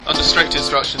strict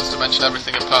instructions to mention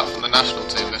everything apart from the national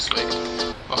team this week.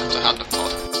 Welcome to Hand of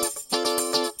Pod.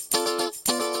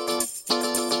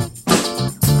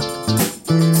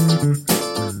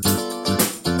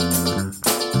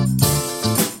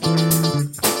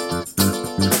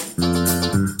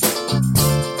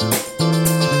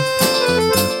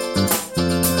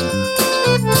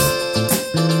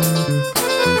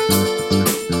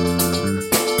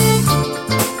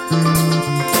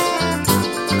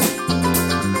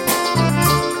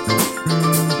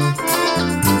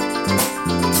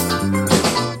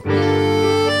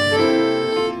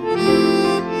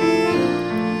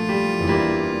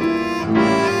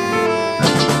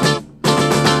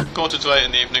 To 8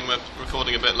 in the evening, we're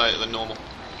recording a bit later than normal,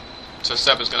 so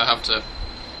Seb is going to have to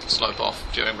slope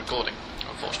off during recording,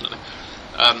 unfortunately.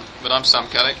 But I'm Sam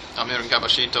Kelly. I'm here in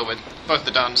Gabashito with both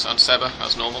the Dans and Seba,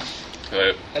 as normal.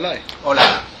 Hello. Hello.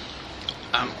 Hola.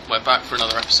 We're back for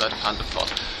another episode of Hand of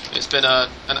Pod. It's been an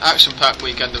action-packed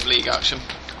weekend of league action,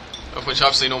 of which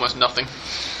I've seen almost nothing,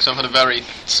 because I've had a very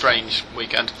strange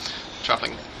weekend,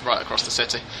 travelling right across the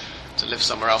city to live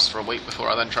somewhere else for a week before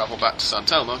I then travel back to San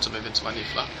Telmo to move into my new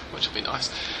flat, which will be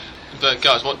nice. But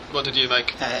guys, what did you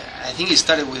make? I think it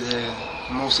started with the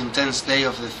most intense day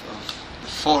of the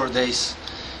 4 days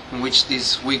in which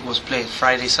this week was played: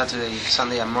 Friday, Saturday,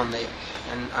 Sunday and Monday.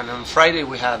 And on Friday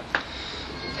we had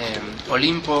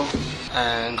Olimpo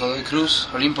and Godoy Cruz.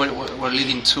 Olimpo were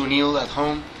leading 2-0 at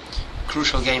home.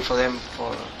 Crucial game for them,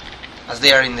 as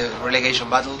they are in the relegation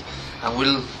battle and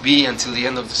will be until the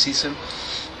end of the season.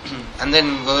 And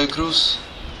then Godoy Cruz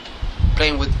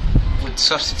playing with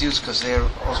substitutes because they're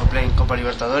also playing Copa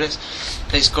Libertadores.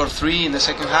 They scored 3 in the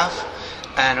second half,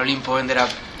 and Olimpo ended up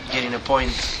getting a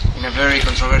point in a very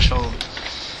controversial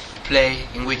play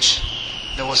in which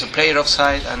there was a player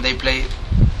offside and they played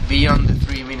beyond the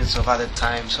 3 minutes of added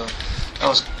time. So that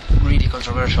was really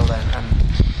controversial, and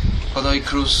Godoy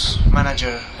Cruz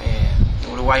manager,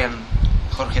 Uruguayan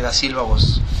Jorge da Silva,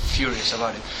 was furious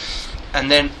about it. And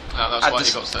then that's why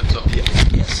he got sent off.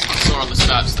 Yes. I saw on the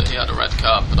stats that he had a red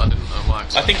card, but I didn't know why.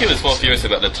 I think he was more furious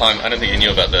about the time. I don't think he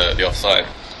knew about the offside.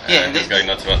 Yeah, he was going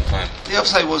nuts about the time. The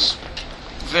offside was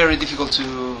very difficult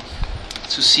to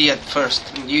see at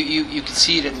first. You could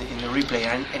see it in the replay,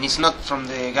 and it's not from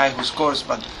the guy who scores,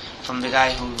 but from the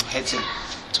guy who heads it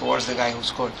towards the guy who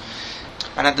scored.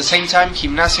 And at the same time,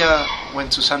 Gimnasia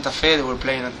went to Santa Fe. They were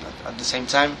playing at the same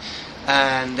time,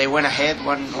 and they went ahead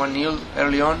 1-0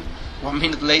 early on. 1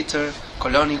 minute later,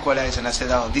 Colón equalized, and I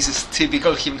said, "Oh, this is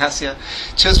typical Gimnasia."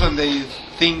 Just when they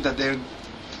think that they're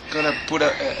gonna put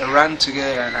a run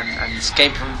together and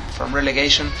escape from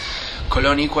relegation,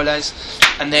 Colón equalized,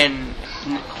 and then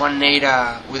Juan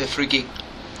Neira with a free kick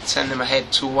sent them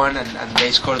ahead 2-1, and they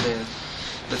scored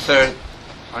the third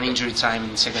on injury time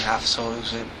in the second half. So it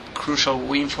was a crucial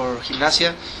win for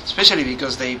Gimnasia, especially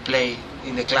because they play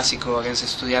in the Clásico against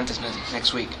Estudiantes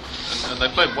next week. And they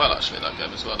played well actually that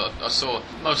game as well. I saw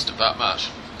most of that match.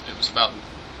 It was about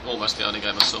almost the only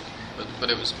game I saw, but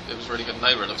it was really good.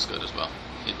 Neira looks good as well.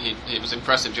 He was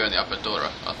impressive during the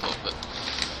Apertura, I thought, but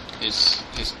he's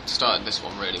started this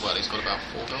one really well. He's got about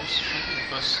 4 goals in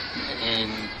the first.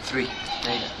 And 3,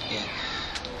 Neira, yeah,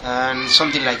 and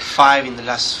something like 5 in the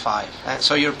last 5.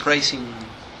 So you're praising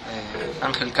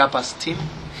Angel Capa's team?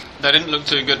 They didn't look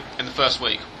too good in the first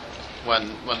week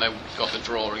when they got the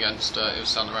draw against it was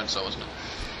San Lorenzo, wasn't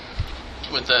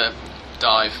it? With the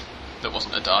dive that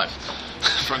wasn't a dive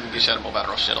from Guillermo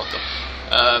Barros Schelotto.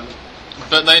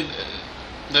 But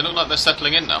they look like they're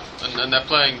settling in now, and they're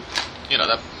playing. You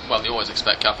always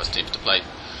expect Capa's teams to play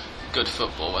good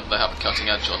football, whether they have a cutting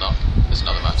edge or not is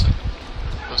another matter.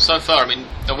 But so far, I mean,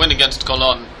 a win against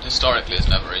Colón historically is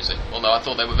never easy. Although I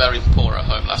thought they were very poor at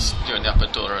home during the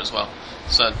Apertura as well.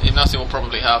 So Gimnasia will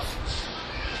probably have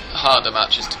harder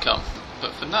matches to come.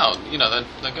 But for now,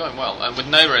 they're going well. And with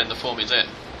Neira in the form he's in,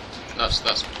 that's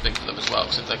big for them as well.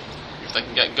 Because if they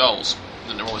can get goals,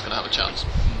 then they're always going to have a chance.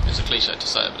 It's a cliche to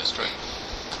say it, but it's true.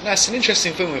 No, it's an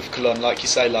interesting thing with Colón, like you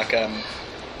say.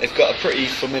 They've got a pretty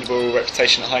formidable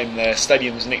reputation at home. Their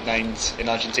stadium's nicknamed in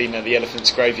Argentina the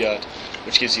Elephant's Graveyard,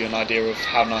 which gives you an idea of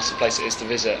how nice a place it is to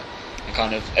visit. And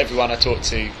kind of everyone I talk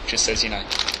to just says,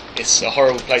 it's a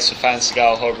horrible place for fans to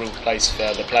go, a horrible place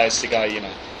for the players to go,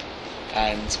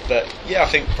 But yeah, I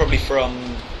think probably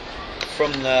from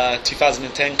the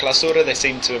 2010 Clausura, they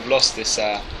seem to have lost this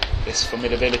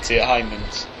formidability at home.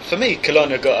 And for me,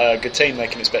 Colón have got a good team. They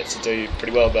can expect to do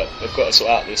pretty well, but they've got to sort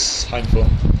out this home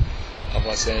form.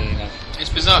 Otherwise, It's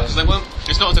bizarre because they weren't.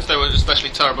 It's not as if they were especially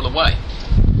terrible away.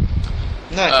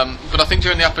 No. But I think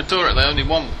during the Apertura they only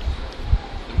won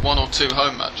 1 or 2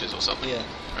 home matches or something. Yeah.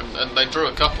 And they drew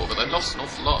a couple, but they lost an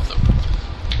awful lot of them.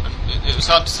 And it's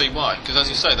hard to see why, because as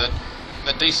you say,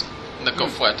 they're decent. And they've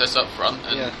got Fuertes up front,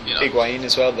 and you know, Higuain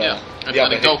as well there. yeah,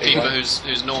 and a goalkeeper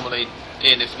who's normally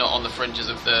in, if not on the fringes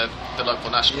of the local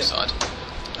national side.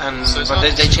 And So it's but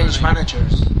hard they to see changed really.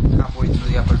 managers halfway through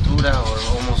the Apertura, or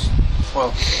almost.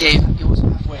 Well, yeah, it was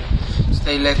halfway. So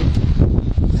they let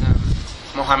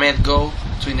Mohamed go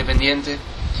to Independiente,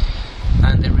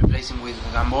 and they replaced him with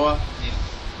Gamboa.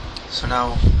 So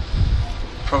now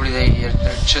probably they're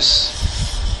just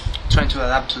trying to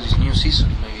adapt to this new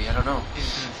season. Maybe, I don't know.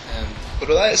 But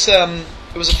that's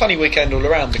it was a funny weekend all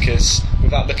around, because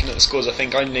without looking at the scores, I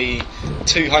think only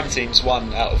 2 home teams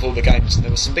won out of all the games, and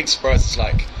there were some big surprises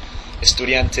like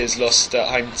Estudiantes lost at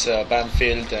home to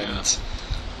Banfield, and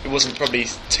it wasn't probably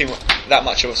that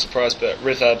much of a surprise, but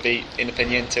River beat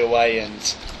Independiente away,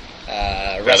 and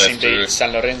Racing beat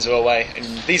San Lorenzo away, and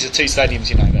these are 2 stadiums,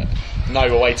 you know, that no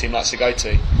away team likes to go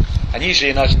to. And usually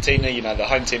in Argentina, you know, the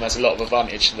home team has a lot of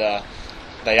advantage.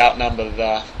 They outnumber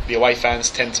the away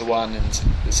fans 10 to 1, and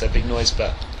there's a big noise.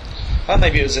 But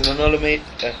maybe it was an anomaly,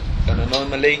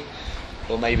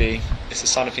 or maybe it's a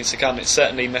sign of things to come. It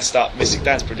certainly messed up Mystic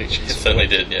Dan's predictions. It certainly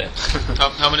did, yeah.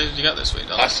 How many did you get this week?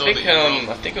 I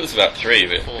think it was about 3,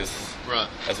 because Right.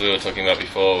 as we were talking about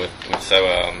before with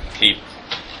Sewa, he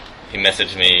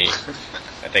messaged me,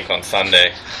 I think on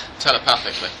Sunday.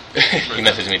 Telepathically. He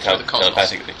messaged me the cosmos.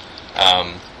 telepathically.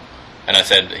 And I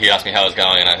said, he asked me how I was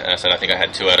going, and I said I think I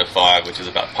had 2 out of 5, which is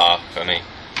about par for me.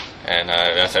 And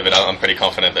I said, but I'm pretty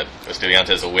confident that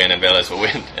Estudiantes will win and Vélez will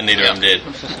win, and neither of them did,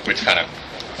 which kind of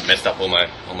messed up all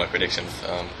my predictions.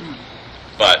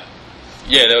 But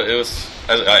yeah, it was.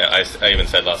 As I even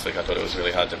said last week, I thought it was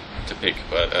really hard to pick.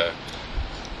 But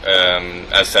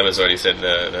as Seba's already said,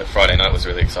 the Friday night was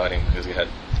really exciting because we had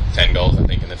 10 goals, I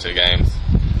think, in the 2 games.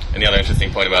 And the other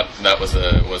interesting point about that was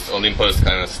Olimpo's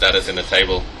kind of status in the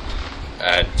table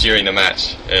during the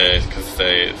match, because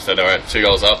they were 2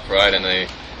 goals up, right, and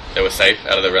they were safe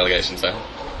out of the relegation zone.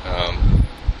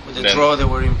 With the draw, they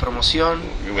were in promotion.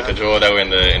 With the draw, they were in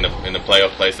the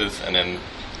playoff places, and then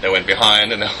they went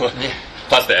behind, and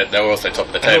plus they were also top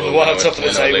of the table. Top of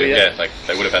the table, yeah. Like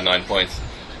they would have had 9 points.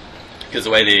 Because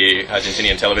the way the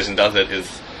Argentinian television does it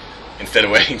is, instead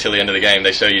of waiting till the end of the game,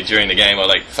 they show you during the game, or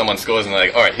like someone scores and they're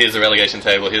like, all right, here's the relegation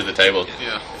table, here's the table.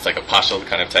 Yeah. It's like a partial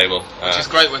kind of table. Which is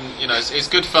great when, you know, it's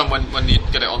good fun when you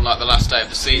get it on like the last day of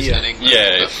the season in England.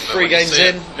 Yeah. But 3 when you games see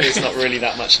in, it's not really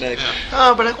that much now.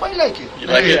 Oh, but I quite like it. You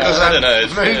like Maybe it? because I don't know.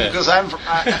 maybe because I'm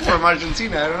from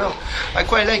Argentina. I don't know. I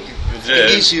quite like it. Yeah.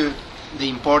 It gives you the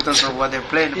importance of what they're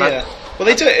playing. But Yeah. Well,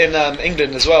 they do it in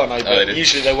England as well, but they do.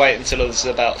 usually they wait until there's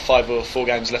about 5 or 4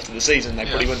 games left of the season. They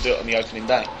probably wouldn't do it on the opening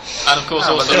day. And of course,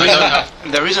 No, also but they don't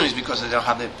have. the reason is because they don't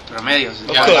have the remedios. Of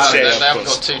Yeah, course, they yeah, of haven't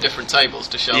course. got 2 different tables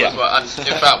to show Yeah. as well. And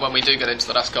in fact, when we do get into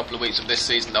the last couple of weeks of this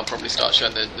season, they'll probably start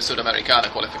showing the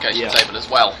Sudamericana qualification table as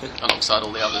well, alongside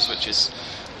all the others, which is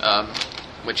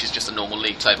just a normal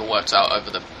league table worked out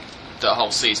over the whole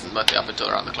season, both the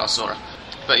Apertura and the Clausura.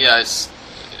 But yeah,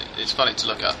 it's funny to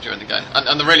look at during the game.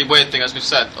 And the really weird thing, as we've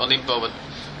said, Olimpo were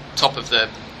top of the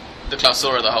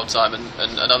Clausura the whole time,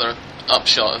 and another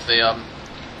upshot of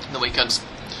the weekend's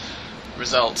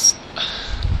results.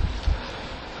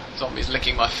 Zombies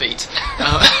licking my feet.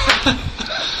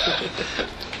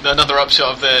 Another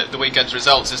upshot of the weekend's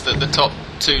results is that the top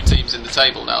 2 teams in the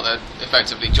table now, they're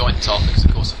effectively joint top, because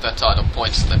of course if they're tied on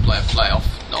points they play a playoff,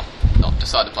 not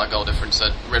decided by goal difference,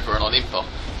 at River and Olimpo,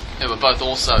 who are both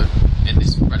also in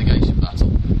this relegation battle.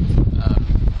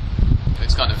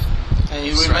 It's kind of And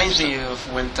it reminds me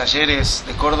of when Talleres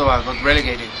de Córdoba got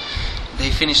relegated. They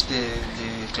finished the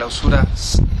Clausura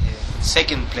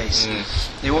second place.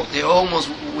 They almost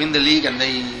win the league and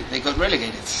they got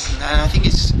relegated. And I think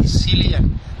it's silly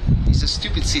and it's a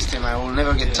stupid system. I will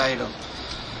never get tired of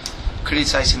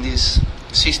criticizing this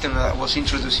system that was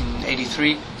introduced in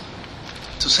 '83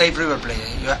 to save River Plate.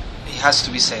 It has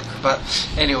to be said. But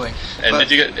anyway. And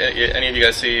did you get any of you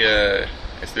guys see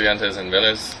Estudiantes and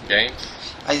Vélez games?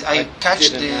 I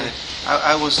catched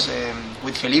I was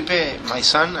with Felipe, my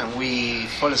son, and we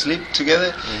fall asleep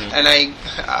together. And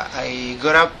I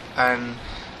got up and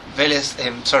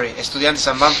Estudiantes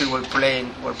and Banfield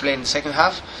were playing the second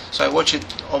half. So I watched it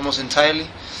almost entirely,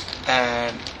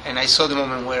 and I saw the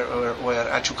moment where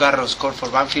Achucarro scored for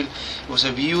Banfield. It was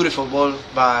a beautiful ball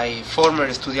by former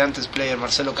Estudiantes player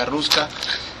Marcelo Carrusca,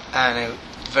 and a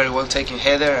very well taken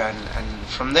header. And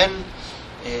from then,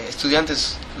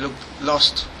 Estudiantes looked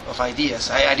lost of ideas.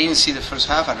 I didn't see the first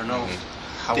half. I don't know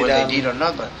how well they did or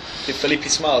not, but Did Felipe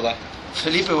smile though?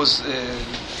 Felipe was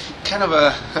kind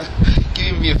of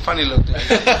giving me a funny look.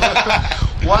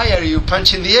 Why are you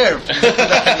punching the air?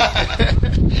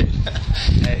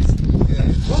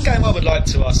 One game I I would like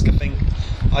to ask, I think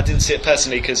I didn't see it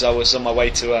personally because I was on my way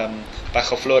to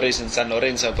Bajo Flores in San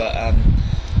Lorenzo, but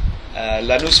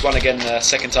Lanús won again the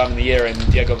second time in the year, and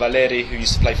Diego Valeri, who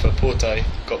used to play for Porto,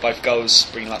 got both goals,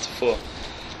 bringing that to 4.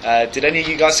 Did any of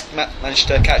you guys manage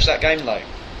to catch that game? Like,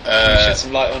 can you shed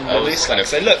some light on Lanús? Kind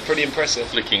of they look pretty impressive.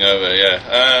 Flicking over,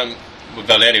 yeah.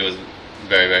 Valeri was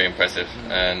very, very impressive,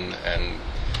 and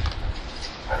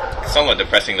somewhat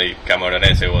depressingly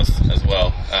Camoranese was as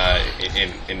well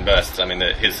in bursts. I mean,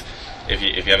 if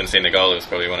you haven't seen the goal, it was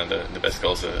probably one of the best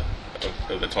goals of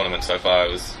the tournament so far.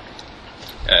 It was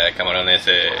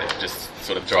Camoranese just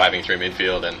sort of driving through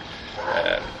midfield and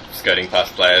skirting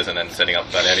past players and then setting up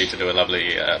Valeri to do a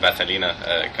lovely Vaselina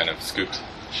kind of scooped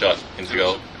shot into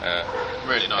goal.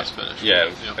 Really nice finish.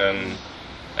 Yeah.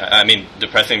 I mean,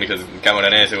 depressing because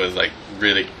Camoranese was like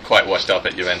really quite washed up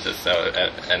at Juventus. So,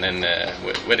 and then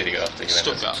where did he go after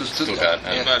Juventus? Stuttgart.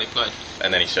 And, Barely played.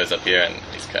 and then he shows up here and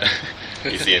he's kind of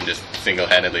you see him just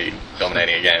single-handedly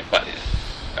dominating a game. But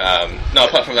no,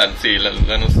 apart from that, see,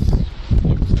 Lanús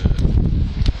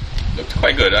looked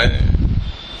quite good. I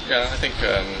think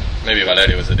maybe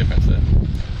Valeri was the difference there.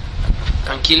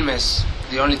 And Quilmes,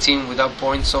 the only team without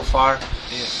points so far,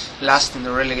 last in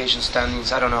the relegation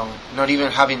standings. I don't know, not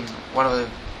even having one of the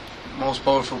most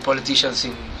powerful politicians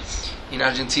in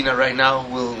Argentina right now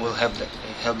will help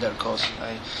their cause.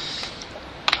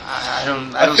 I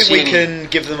don't think see we any. can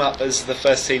give them up as the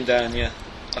first team down. Yeah,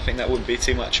 I think that wouldn't be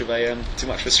too much of a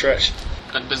stretch.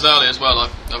 And bizarrely as well,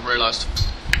 I've realised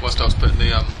whilst I was putting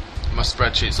my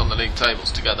spreadsheets on the league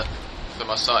tables together for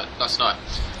my site last night,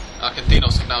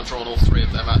 Argentinos have now drawn all 3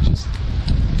 of their matches.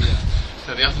 Yeah.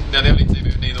 They're the only team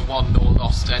who've neither won nor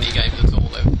lost any games at all.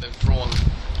 They've drawn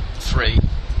 3.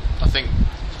 I think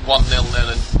 1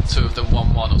 0-0 and 2 of them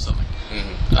 1-1 or something.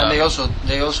 Mm-hmm. And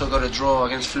they also got a draw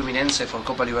against Fluminense for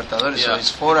Copa Libertadores, so Yeah. it's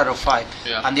 4 out of 5.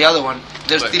 Yeah. And the other one,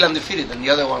 they're But- still undefeated, and the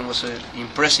other one was an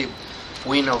impressive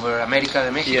win over América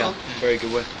de México. Yeah, very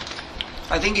good win.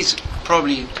 I think it's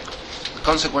probably the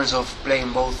consequence of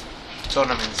playing both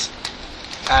tournaments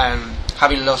and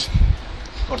having lost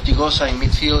Ortigosa in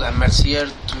midfield and Mercier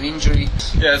to injury.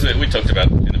 Yeah, as we talked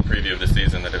about in the preview of the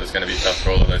season, that it was going to be tough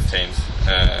for all of those teams.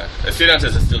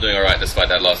 Estudiantes are still doing alright despite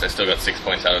that loss. They've still got 6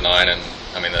 points out of 9, and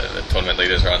I mean the tournament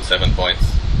leaders are on 7 points.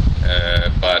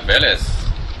 But Vélez,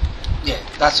 Yeah,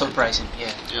 that's surprising.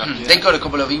 Yeah. Yeah. They got a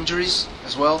couple of injuries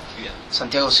as well. Yeah.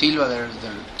 Santiago Silva, their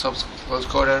top goal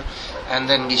scorer, and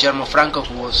then Guillermo Franco,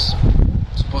 who was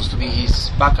supposed to be his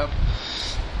backup.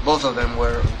 Both of them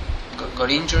got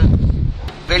injured.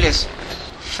 Vélez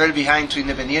fell behind to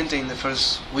Independiente in the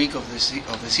first week of the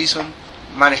season,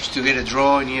 managed to get a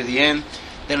draw near the end,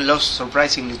 then lost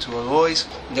surprisingly to Boys.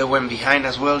 They went behind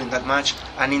as well in that match,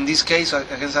 and in this case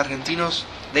against Argentinos,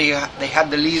 they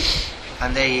had the lead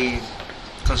and they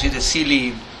conceded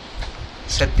silly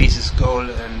set pieces goal,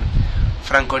 and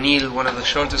Franco Nil, one of the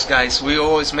shortest guys, we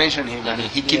always mention him, and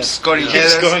he keeps scoring Keeps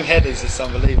headers. scoring headers. It's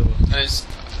unbelievable. And it's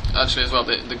actually as well,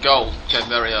 the goal came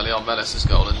very early on, Vélez's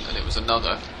goal, and it was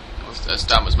another, as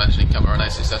Dan was mentioning,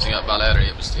 Camoranese setting up Valeri.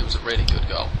 It was a really good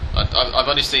goal. I've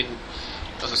only seen,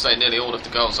 as I say, nearly all of the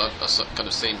goals I've kind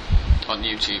of seen on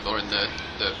YouTube or in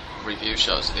the review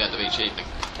shows at the end of each evening.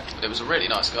 But it was a really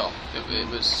nice goal. It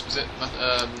was it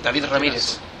David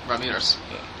Ramirez. Ramirez.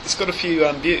 He's got a few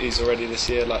beauties already this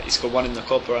year. Like he's got one in the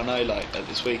Copa, I know. Like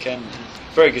this weekend,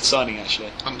 very good signing actually.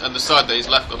 And the side that he's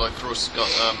left, Godoy Cruz, got.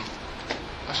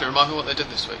 Actually, remind me what they did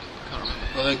this week. I can't remember.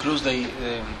 Godoy Cruz, they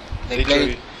They played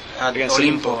drew at against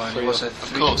Olimpo, Olimpo, and it was a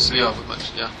Of course,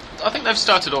 yeah. I think they've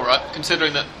started all right,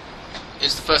 considering that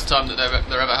it's the first time that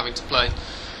they're ever having to play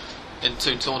in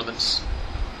 2 tournaments,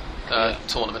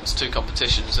 2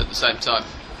 competitions at the same time.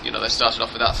 You know, they started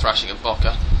off with that thrashing of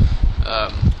Boca.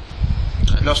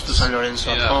 Lost to San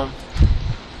Lorenzo at Yeah. home.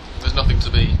 There's nothing to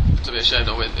be ashamed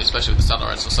of, especially with the San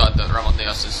Lorenzo side that Ramon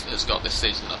Diaz has got this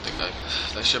season. I think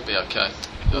they should be okay.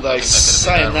 Although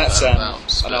saying that, Sam,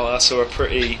 I know I saw a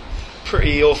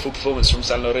pretty awful performance from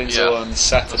San Lorenzo on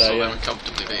Saturday. They were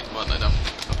comfortably beaten, weren't they? No?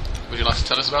 Would you like to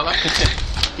tell us about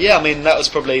that? Yeah, I mean that was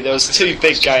probably there was 2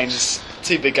 big games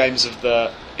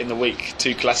in the week,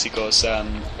 2 clásicos,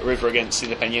 River against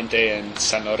Independiente and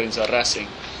San Lorenzo Racing,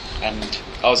 and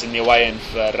I was in the away end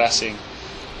for Racing,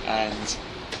 and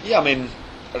yeah, I mean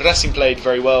Racing played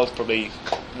very well, probably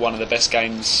one of the best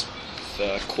games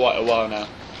for quite a while now.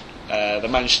 They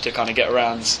managed to kind of get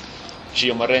around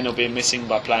Gio Moreno being missing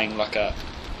by playing like a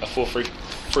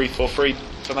 4-3-3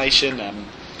 formation,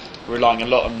 relying a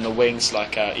lot on the wings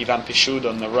like Ivan Pichud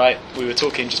on the right. We were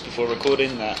talking just before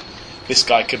recording that this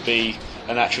guy could be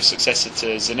a natural successor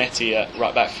to Zanetti at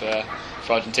right back for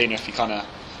Argentina if he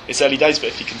it's early days, but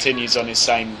if he continues on his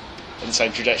same on the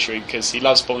same trajectory because he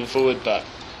loves bombing forward, but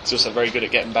he's also very good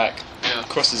at getting back. Yeah.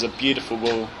 Crosses a beautiful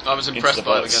ball. I was into impressed the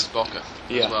by him box. against Boca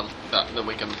Yeah. as well. The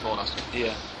weekend before last.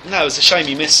 Yeah. No, it was a shame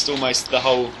he missed almost the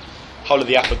whole of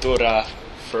the Apertura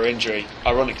for injury.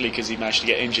 Ironically, because he managed to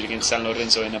get injured against San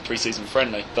Lorenzo in a pre-season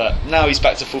friendly. But now he's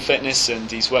back to full fitness and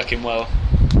he's working well.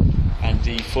 And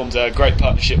he formed a great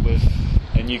partnership with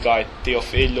a new guy,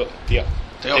 Teofilo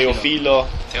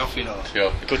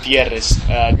Gutierrez,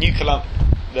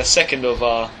 the second of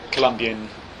our Colombian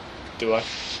duo,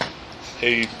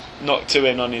 who knocked 2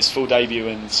 in on his full debut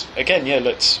and again,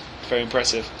 looked very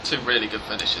impressive. 2 really good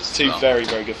finishes. Two very,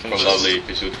 very good From finishes. lovely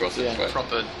Pichut crosses. Yeah. Right.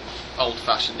 Proper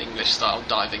old-fashioned English-style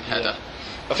diving header.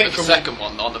 I think But from the second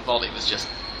one on the volley was just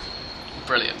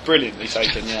brilliant. brilliantly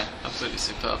taken, yeah. Absolutely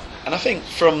superb. And I think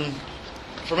from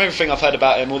everything I've heard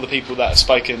about him, all the people that have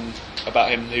spoken about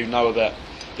him who know of it,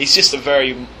 he's just a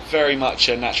very, very much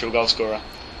a natural goal scorer.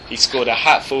 He scored a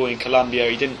hatful in Colombia.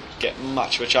 He didn't get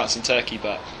much of a chance in Turkey,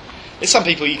 but there's some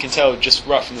people you can tell just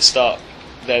right from the start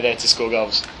they're there to score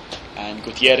goals. And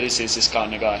Gutierrez is this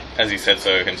kind of guy. As he said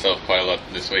so himself quite a lot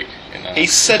this week.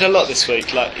 He's said a lot this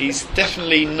week. Like he's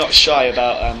definitely not shy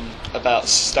about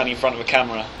standing in front of a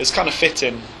camera. It's kind of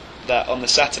fitting that on the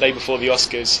Saturday before the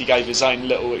Oscars he gave his own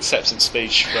little acceptance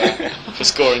speech for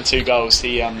scoring 2 goals.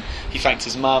 He thanked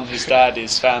his mum, his dad,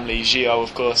 his family, Gio,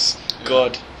 of course,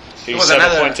 God, who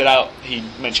Seba pointed out he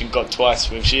mentioned God twice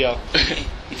with Gio.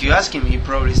 If you ask him, he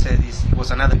probably said it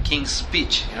was another king's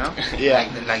speech, you know? Yeah.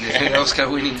 Like the Oscar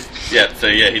winning. Yeah, so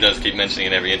he does keep mentioning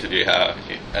in every interview how,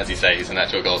 as you say, he's a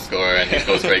natural goal scorer and he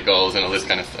scores great goals and all this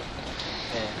kind of stuff.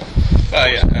 Well,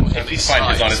 yeah, I find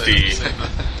his honesty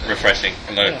refreshing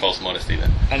and no false modesty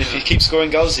there. And if he keeps scoring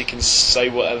goals, he can say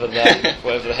whatever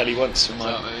the hell he wants. From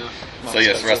my So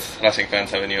yes, Racing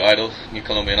fans have a new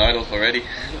Colombian idol already.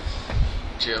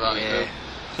 Giovanni. Yeah.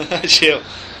 Gio.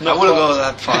 I wouldn't go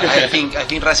that far. I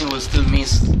think Racing will still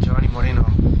miss Giovanni Moreno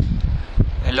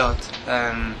a lot,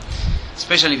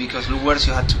 especially because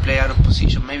Luguercio had to play out of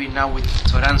position. Maybe now with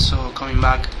Toranzo coming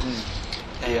back,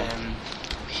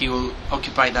 he will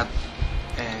occupy that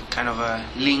kind of a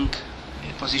link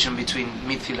position between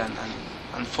midfield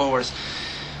and forwards.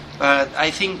 But I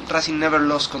think Racing never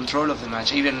lost control of the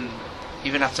match, even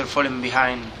after falling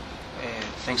behind,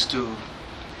 thanks to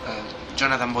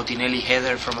Jonathan Bottinelli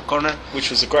header from a corner, which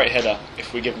was a great header.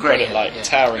 If we give him Great credit, header,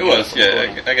 towering. It was, header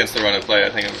from the corner. against the run of play. I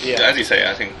think, Yeah. as you say,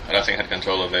 I think Racing had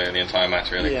control of the entire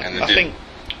match really, Yeah. and I think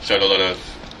showed a lot of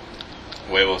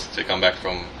huevos to come back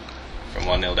from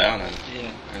 1-0 down. And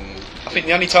I think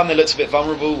the only time they looked a bit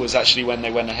vulnerable was actually when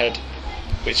they went ahead,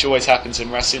 which always happens in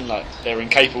Racing. Like they're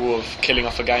incapable of killing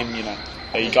off a game.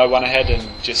 They go 1 ahead and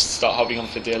just start holding on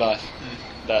for dear life.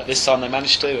 But this time they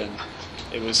managed to, and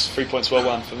it was 3 points well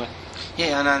won for me.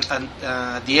 Yeah, and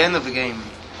at the end of the game,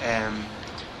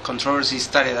 controversy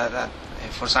started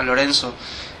for San Lorenzo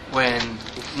when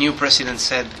new president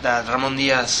said that Ramon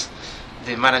Diaz,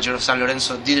 the manager of San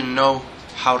Lorenzo, didn't know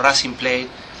how Racing played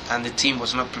and the team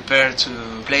was not prepared to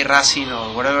play Racing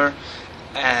or whatever.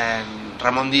 And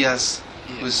Ramon Diaz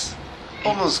was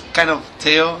almost kind of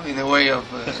Theo in a way of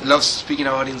loves speaking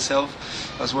about himself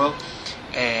as well.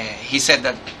 He said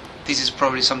that this is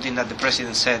probably something that the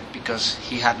president said because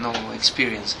he had no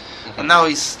experience. And now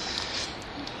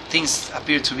things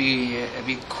appear to be a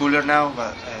bit cooler now,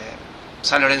 but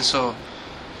San Lorenzo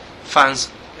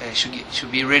fans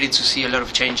should be ready to see a lot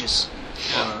of changes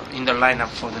in their lineup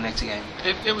for the next game.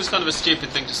 It was kind of a stupid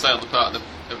thing to say on the part of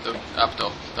the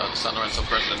Abdo, the San Lorenzo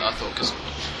president, I thought, because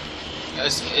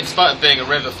in spite of being a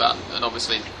River fan, and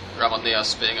obviously Ramon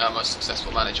Diaz being our most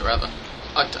successful manager ever,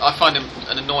 I find him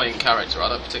an annoying character. I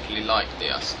don't particularly like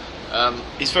Diaz.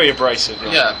 He's very abrasive.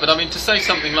 Yeah, but I mean, to say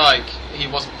something like he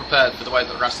wasn't prepared for the way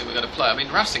that Racing were going to play. I mean,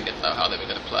 Racing didn't know how they were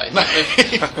going to play.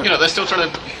 They're still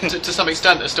trying to some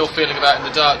extent, they're still feeling about in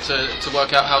the dark to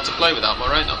work out how to play without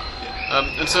Moreno.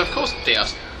 And so, of course,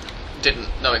 Diaz didn't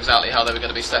know exactly how they were going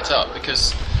to be set up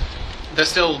because they're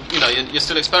still, you're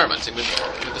still experimenting with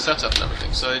the setup and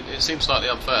everything. So it seems slightly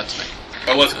unfair to me.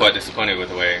 I was quite disappointed with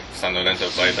the way San Lorenzo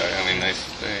played though. I mean,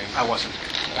 I wasn't.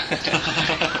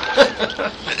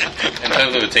 in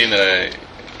terms of a team that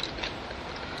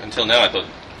until now I thought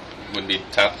would be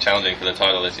challenging for the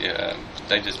title this year,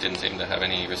 they just didn't seem to have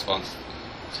any response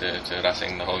to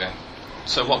Racing the whole game.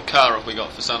 So what car have we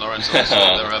got for San Lorenzo?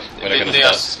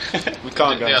 Diaz We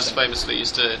can't go. Diaz famously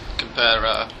used to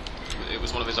compare. It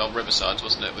was one of his old Riversides,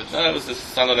 wasn't it? With no, it was the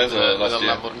San Lorenzo with a last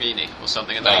year. Lamborghini or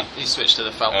something, and then he switched to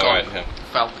the Falcon, right,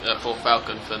 Ford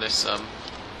Falcon for this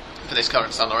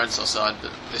current San Lorenzo side.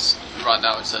 But this right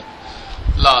now it's a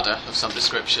Lada of some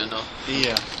description. Or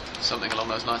Yeah. something along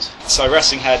those lines. So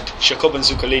Racing had Jacob and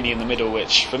Zuccolini in the middle,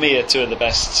 which for me are two of the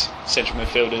best central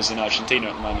midfielders in Argentina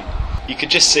at the moment. You could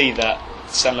just see that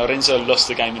San Lorenzo lost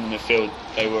the game in the midfield.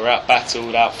 They were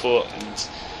out-battled, out-fought, and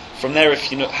from there,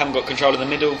 if you haven't got control of the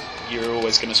middle, you're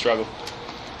always going to struggle.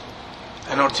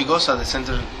 And Ortigosa,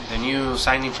 the new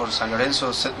signing for San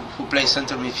Lorenzo, who plays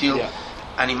centre midfield,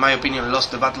 and in my opinion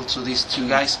lost the battle to these two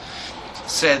guys,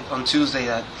 said on Tuesday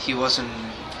that he wasn't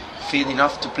fit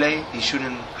enough to play. He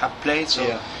shouldn't have played,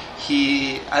 so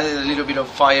he added a little bit of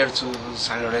fire to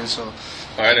San Lorenzo.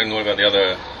 I didn't know about the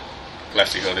other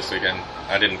Clásico this weekend.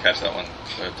 I didn't catch that one.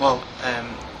 But well,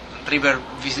 River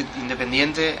visited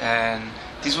Independiente, and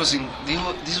this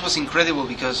was incredible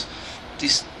because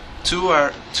these two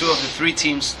of the three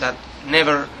teams that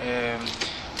never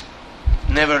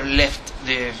left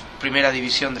the Primera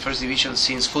División, the first division,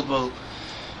 since football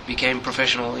became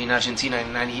professional in Argentina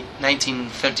in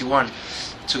 1931.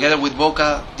 Together with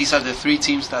Boca, these are the three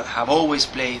teams that have always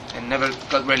played and never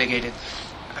got relegated.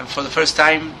 And for the first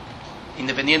time,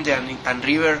 Independiente and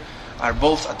River are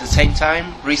both at the same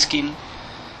time risking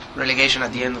relegation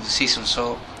at the end of the season.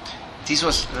 So this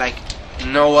was like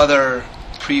no other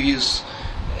previous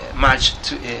match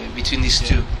between these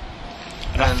two.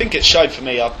 And I think it showed for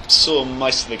me. I saw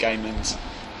most of the game, and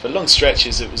for long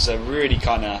stretches it was a really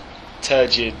kind of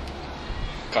turgid,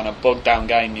 kind of bogged down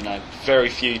game. Very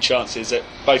few chances. That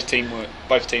both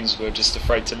teams were just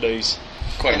afraid to lose.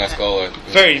 quite a nice goal.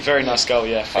 Very, very nice goal,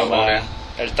 from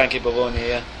El Tanque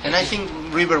Pavone, And I think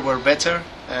River were better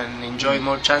and enjoyed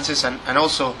more chances, and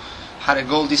also had a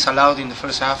goal disallowed in the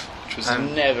first half, which was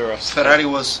never offside.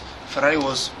 Ferrari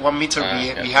was 1 meter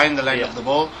behind the line of the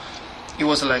ball. It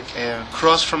was like a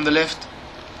cross from the left,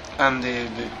 and the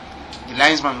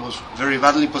linesman was very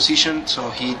badly positioned,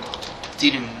 so he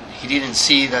didn't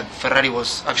see that Ferrari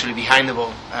was actually behind the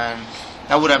ball, and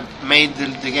that would have made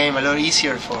the game a lot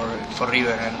easier for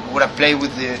River, and would have played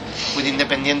with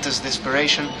Independiente's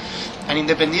desperation. And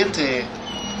Independiente,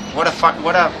 what a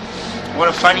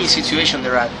funny situation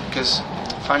they're at, because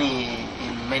funny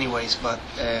in many ways, but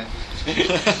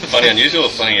funny unusual,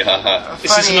 funny haha.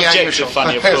 This is an objective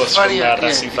funny, of course, funny, from a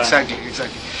Racing fan.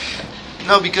 Exactly.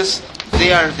 No, because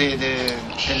they are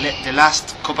the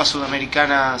last Copa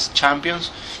Sudamericana's champions.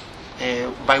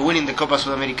 By winning the Copa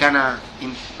Sudamericana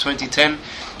in 2010,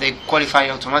 they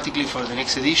qualify automatically for the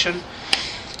next edition.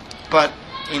 But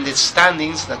in the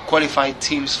standings that qualified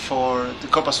teams for the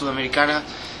Copa Sudamericana,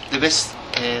 the best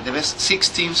 6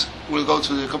 teams will go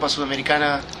to the Copa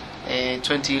Sudamericana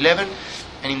 2011,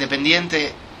 and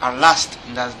Independiente are last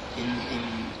in that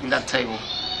table,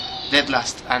 dead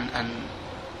last, and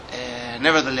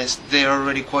nevertheless they are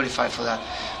already qualified for that.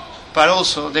 But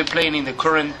also they're playing in the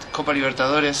current Copa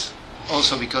Libertadores,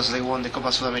 also because they won the Copa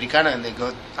Sudamericana and they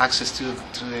got access to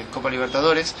the Copa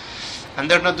Libertadores, and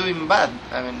they're not doing bad.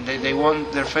 I mean, they won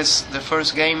their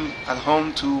first game at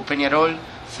home to Peñarol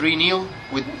 3-0,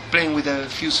 playing with a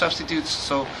few substitutes,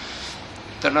 so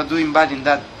they're not doing bad in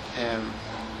that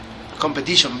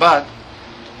competition. But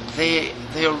they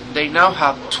now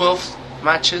have 12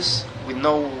 matches with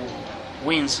no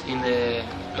wins in the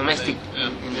domestic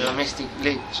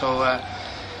league. So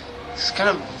it's kind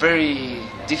of very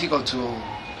difficult to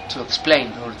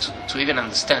explain or to even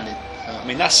understand it. I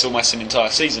mean, that's almost an entire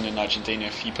season in Argentina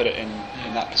if you put it in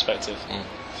that perspective. I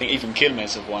think even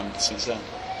Quilmes have won since then.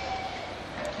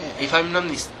 If I'm not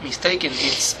mistaken,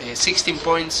 it's 16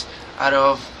 points out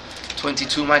of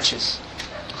 22 matches.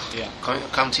 Yeah.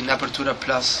 Counting Apertura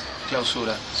plus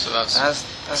Clausura. So that's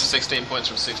 16 points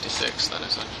from 66, then,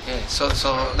 isn't it? Yeah. So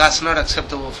that's not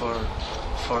acceptable for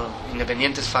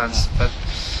Independiente's fans. But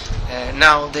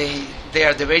now they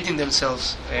are debating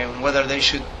themselves whether they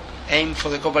should aim for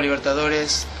the Copa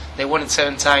Libertadores. They won it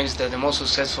 7 times. They're the most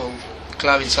successful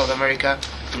club in South America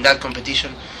in that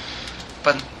competition.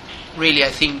 But really, I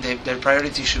think their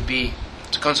priority should be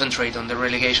to concentrate on the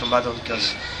relegation battle,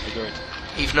 because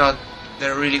if not,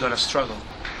 they're really going to struggle.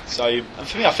 So, and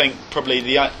for me, I think probably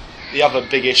the other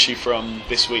big issue from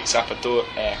this week's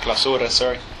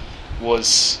Clausura,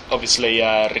 was obviously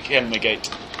Riquelme Gate,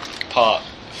 part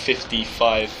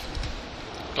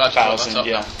 55,000.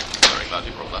 Yeah. Very glad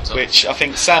you brought that up. Which I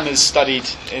think Sam has studied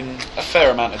in a fair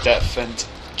amount of depth. And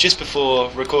just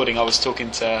before recording, I was talking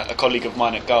to a colleague of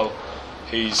mine at Goal,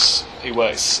 who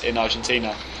works in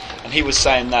Argentina, and he was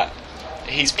saying that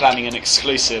he's planning an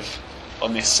exclusive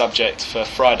on this subject for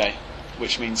Friday,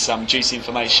 which means some juicy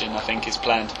information I think is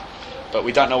planned, but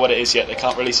we don't know what it is yet. They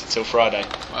can't release it till Friday.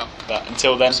 Wow. But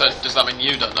until then, so does that mean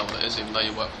you don't know what it is, even though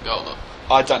you work for Goal?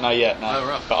 I don't know yet, no. Oh,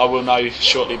 right. But I will know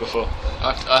shortly before.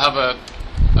 I have a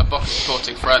Boca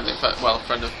supporting friend, in fact, well, a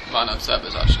friend of mine and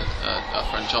Seba's actually, our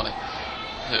friend Johnny,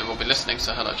 who will be listening,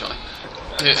 so hello Johnny,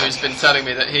 who's been telling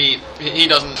me that he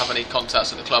doesn't have any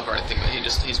contacts at the club or anything, but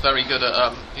he's very good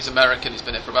at, he's American, he's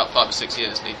been here for about 5 or 6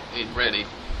 years, and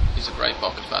he's a great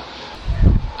Boca fan.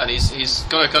 And he's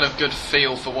got a kind of good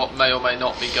feel for what may or may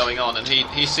not be going on, and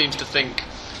he seems to think,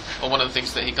 or one of the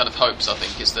things that he kind of hopes, I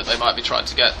think, is that they might be trying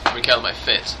to get Riquelme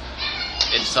fit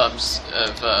in terms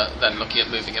of then looking at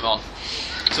moving him on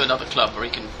to another club where he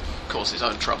can cause his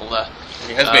own trouble there.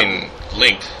 He has been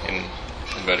linked in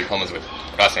inverted commas with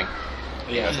Racing.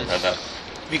 Yeah, I've heard that.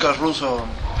 Because Russo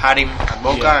had him at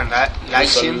Boca and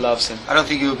likes Russo him. loves him. I don't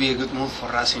think it would be a good move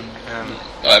for Racing.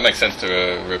 It makes sense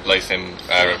to replace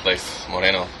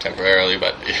Moreno temporarily,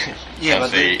 but you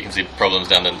can see problems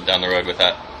down the road with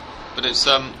that. But it's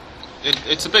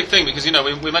a big thing because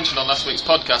we mentioned on last week's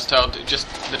podcast how just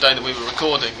the day that we were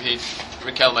recording,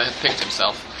 Riquelme had picked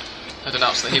himself, had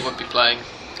announced that he would be playing,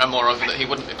 and moreover that he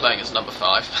wouldn't be playing as number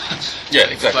 5. Yeah,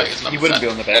 exactly. He wouldn't be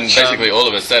on the bench. And basically, all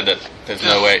of us said that there's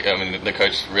no way. I mean, the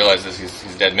coach realizes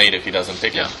he's dead meat if he doesn't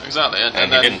pick him. Yeah, exactly. And he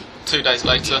then didn't. 2 days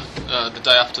later, the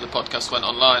day after the podcast went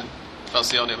online,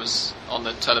 Falcioni was on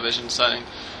the television saying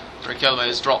Riquelme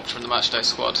is dropped from the matchday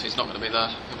squad. He's not going to be there.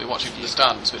 He'll be watching from the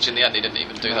stands. Which in the end he didn't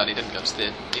even do that. He didn't go to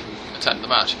even attend the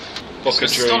match. It's an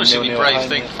astonishingly brave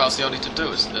thing for Falcioni to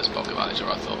do as Boca manager,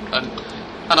 I thought.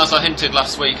 And as I hinted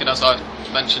last week, and as I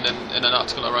mentioned in an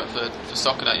article I wrote for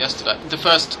SoccerNet yesterday,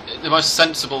 the most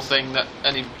sensible thing that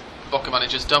any Boca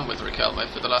manager's done with Riquelme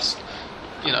for the last,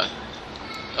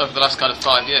 over the last kind of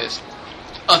 5 years,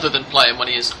 other than playing when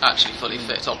he is actually fully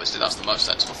fit. Obviously, that's the most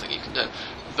sensible thing you can do.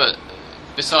 But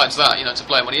besides that, to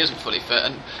play him when he isn't fully fit,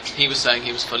 and he was saying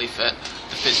he was fully fit.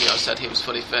 The physio said he was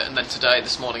fully fit, and then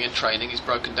this morning in training, he's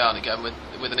broken down again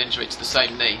with an injury to the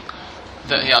same knee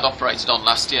that he had operated on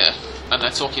last year, and they're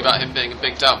talking about him being a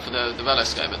big doubt for the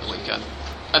Vélez game at the weekend.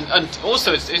 And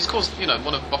also, it's caused,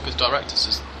 one of Boca's directors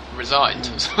has resigned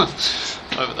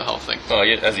over the whole thing. Well,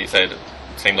 as you said, it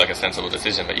seemed like a sensible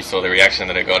decision, but you saw the reaction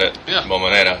that it got at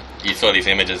Bombonera. You saw these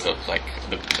images of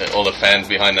all the fans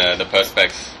behind the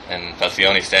perspex and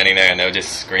Falcioni standing there, and they were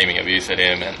just screaming abuse at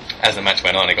him. And as the match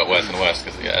went on, it got worse and worse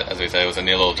because, as we say, it was a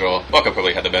 0-0 draw. Boca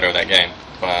probably had the better of that game,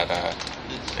 but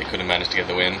they couldn't manage to get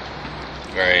the win.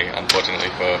 Very unfortunately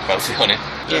for Falcioni.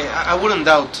 Yeah, I wouldn't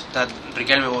doubt that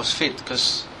Riquelme was fit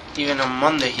because even on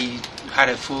Monday he had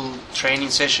a full training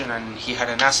session and he had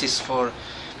an assist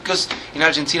because in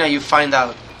Argentina you find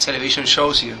out, television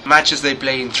shows you matches they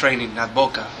play in training at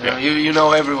Boca. You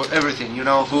know everything. You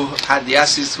know who had the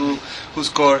assist, who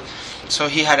scored. So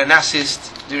he had an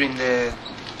assist during the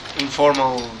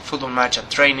informal football match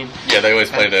at training. Yeah, they always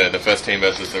play the first team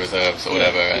versus the reserves or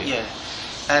whatever.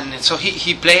 And so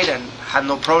he played and had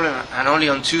no problem, and only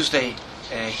on Tuesday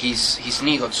his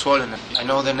knee got swollen. I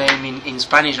know the name in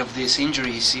Spanish of this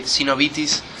injury is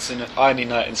synovitis. I only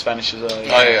know it in Spanish as well.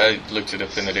 I looked it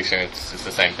up in the dictionary. It's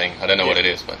the same thing. I don't know what it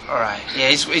is, but all right. Yeah,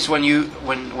 it's when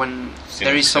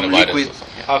there is some liquid.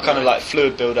 Kind of like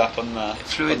fluid build up on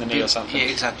the knee or something. Yeah,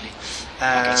 exactly.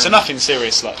 So nothing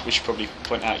serious, like we should probably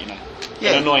point out. An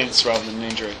annoyance rather than an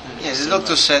injury. Yeah, the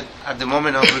doctor said at the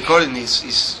moment of recording this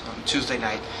is on Tuesday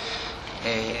night.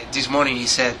 This morning he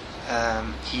said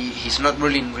he's not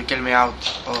ruling Riquelme out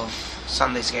of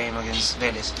Sunday's game against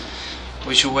Vélez.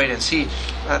 We should wait and see.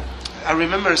 I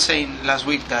remember saying last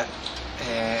week that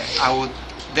I would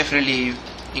definitely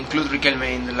include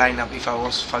Riquelme in the lineup if I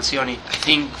was Falcioni. I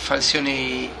think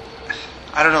Falcioni,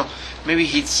 I don't know, maybe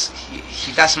he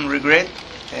doesn't regret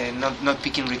not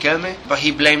picking Riquelme, but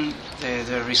he blamed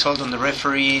the result on the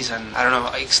referees and I don't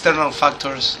know, external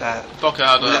factors that Boca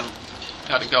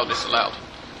had a goal disallowed.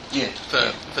 Yeah.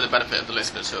 For the benefit of the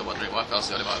listeners who are wondering why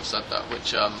Falcioni might have said that,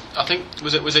 which I think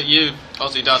was it you,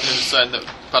 Aussie Dan, who was saying that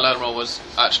Palermo was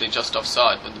actually just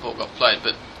offside when the ball got played,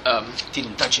 but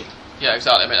didn't touch it. Yeah,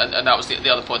 exactly. I mean, and that was the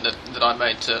other point that I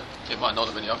made to. It might not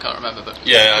have been you, I can't remember, but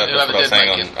that's what I was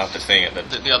saying after seeing it.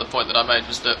 The other point that I made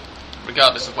was that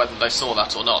regardless of whether they saw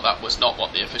that or not, that was not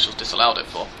what the officials disallowed it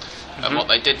for. Mm-hmm. And what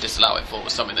they did disallow it for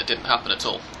was something that didn't happen at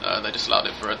all. They disallowed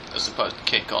it for a supposed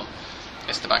kick on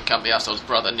Esteban Cambiaso's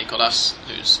brother Nicolas,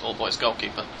 who's All Boys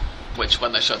goalkeeper, which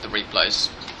when they showed the replays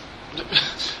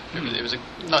it was a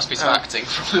nice piece of acting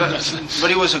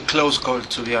but it was a close call,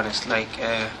 to be honest.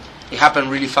 It happened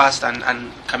really fast and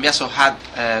Cambiaso had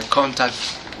contact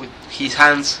with his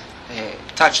hands,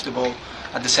 touched the ball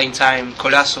at the same time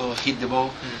Colasso hit the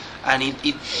ball and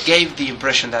it gave the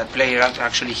impression that player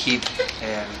actually hit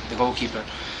the goalkeeper,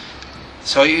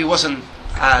 so it wasn't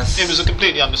as... It was a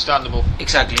completely understandable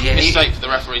mistake for the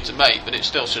referee to make, but it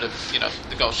still should have,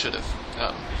 the goal should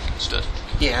have stood.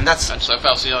 Yeah, and that's And so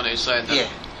Falcione is saying that. yeah,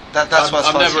 that's what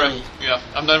I'm never, Falcione.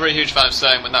 I'm never a huge fan of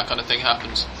saying when that kind of thing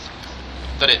happens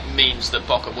that it means that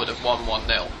Boca would have won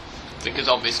 1-0, because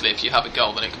obviously if you have a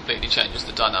goal, then it completely changes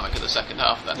the dynamic of the second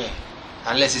half. Then, Yeah.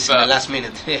 Unless it's in the last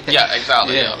minute. yeah,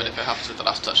 exactly. Yeah. Yeah. I mean, if it happens at the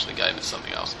last touch of the game, it's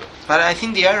something else. But I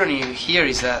think the irony here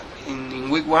is that in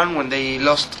week 1, when they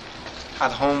lost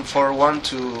at home 4-1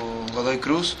 to Godoy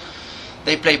Cruz,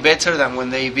 they played better than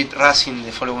when they beat Racing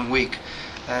the following week.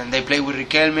 And they played with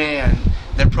Riquelme, and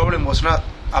their problem was not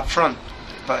up front,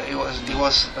 but it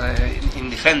was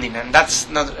in defending, and that's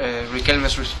not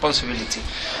Riquelme's responsibility.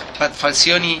 But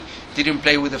Falcione didn't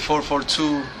play with the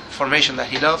 4-4-2 formation that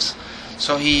he loves,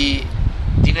 so he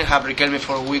didn't have Riquelme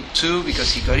for week 2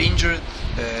 because he got injured,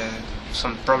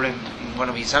 some problem in one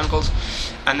of his ankles,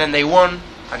 and then they won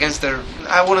against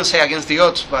I wouldn't say against the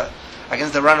odds, but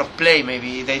against the run of play.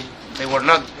 Maybe they were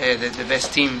not the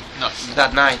best team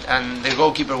that night, and the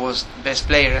goalkeeper was the best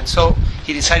player, and so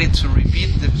he decided to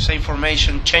repeat the same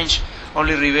formation, change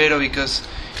only Rivero because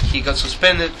he got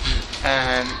suspended,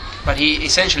 but he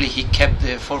essentially kept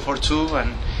the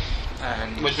 4-4-2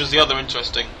 and Which was the other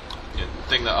interesting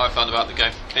thing that I found about the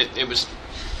game. It was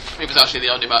actually the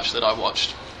only match that I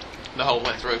watched the whole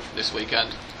way through this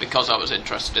weekend, because I was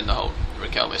interested in the whole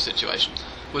Riquelme situation.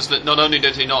 Was that not only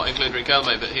did he not include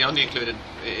Riquelme, but he only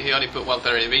put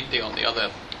Walter Iriti on, the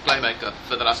other playmaker,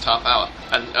 for the last half hour,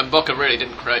 and Boca really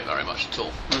didn't create very much at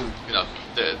all. You know,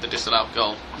 the disallowed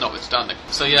goal notwithstanding.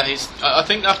 So yeah, I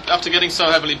think after getting so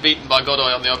heavily beaten by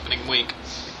Godoy on the opening week,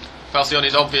 Falcione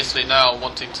is obviously now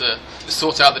wanting to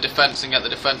sort out the defence and get the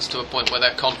defence to a point where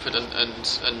they're confident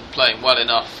and playing well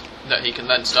enough that he can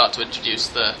then start to introduce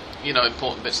the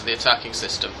important bits of the attacking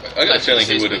system. I got a feeling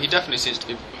he would have. He definitely seems to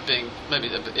be being, maybe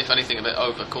if anything, a bit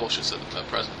over cautious at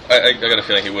present. I got a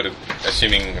feeling he would have,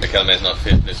 assuming Riquelme is not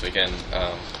fit this weekend.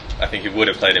 I think he would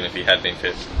have played him if he had been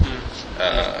fit.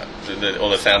 All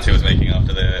the sounds he was making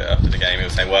after the game, he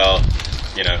was saying, well,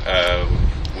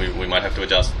 we might have to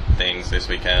adjust things this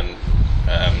weekend.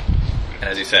 And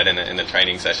as he said in the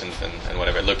training sessions and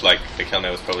whatever, it looked like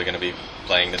Riquelme was probably going to be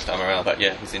playing this time around. But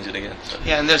yeah, he's injured again. So.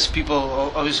 Yeah, and there's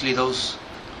people, obviously those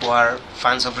who are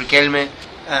fans of Riquelme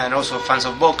and also fans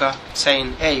of Boca,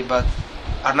 saying, hey, but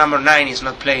our number 9 is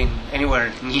not playing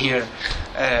anywhere near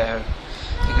a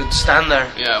good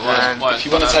standard. Yeah, why if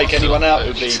you want to take anyone out, it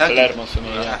would be Exactly. Palermo for me.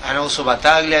 Yeah. And also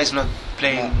Bataglia is not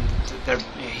playing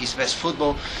his best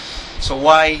football. So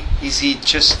why is he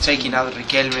just taking out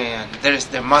Riquelme? And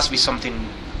there must be something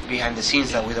behind the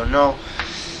scenes that we don't know.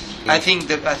 I think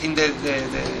the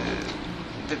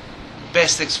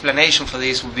best explanation for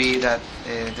this would be that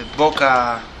the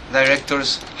Boca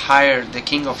directors hired the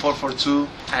king of 4-4-2,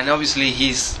 and obviously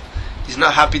he's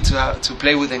not happy to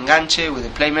play with Enganche, with the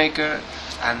playmaker,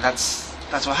 and that's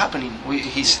what's happening.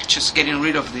 He's just getting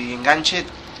rid of the Enganche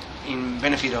in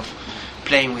benefit of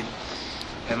playing with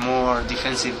a more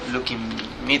defensive-looking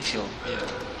midfield.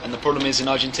 Yeah. And the problem is in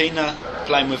Argentina,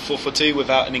 playing with 4-4-2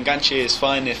 without an enganche is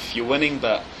fine if you're winning,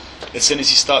 but as soon as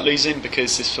you start losing,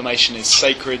 because this formation is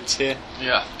sacred here,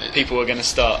 people are going to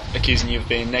start accusing you of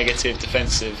being negative,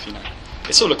 defensive.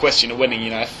 It's all a question of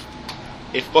winning.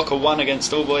 If Boca won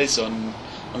against All Boys on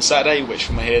Saturday, which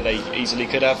from here they easily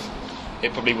could have,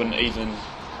 it probably wouldn't even.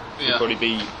 You'd probably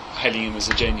be hailing him as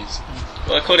a genius.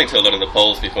 Well, according to a lot of the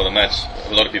polls before the match,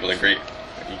 a lot of people agree.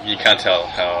 You can't tell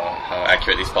how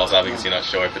accurate these polls are because you're not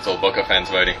sure if it's all Boca fans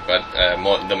voting, but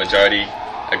the majority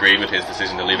agreed with his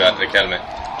decision to leave out Riquelme.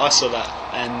 I saw that,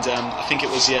 and I think it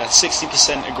was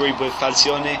 60% agreed with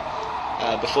Falcione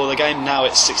before the game. Now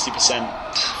it's 60%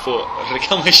 for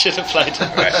Riquelme should have played.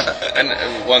 Right. And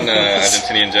one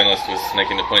Argentinian journalist was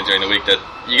making the point during the week that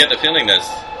you get the feeling there's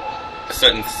a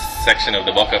certain section of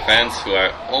the Boca fans who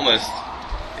are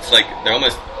it's like they're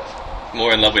almost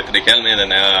more in love with Riquelme than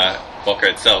they are Boca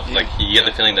itself. Like you get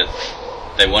the feeling that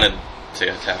they wanted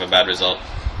to have a bad result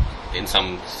in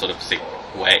some sort of sick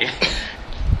way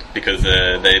because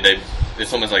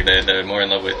it's almost like they're more in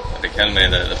love with Riquelme,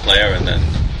 the player,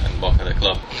 and Boca, the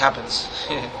club. It happens.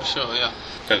 For sure, yeah.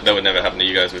 That would never happen to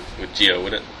you guys with Gio,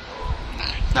 would it?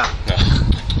 No.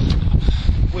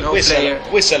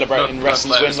 We're celebrating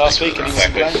Racing's win last week and he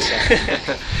wasn't playing.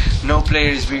 So. No player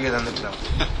is bigger than the club.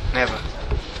 Never.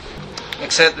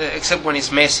 Except when it's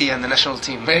Messi and the national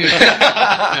team. Maybe.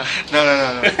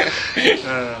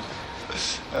 No.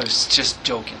 I was just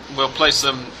joking. We'll play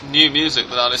some new music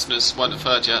that our listeners won't have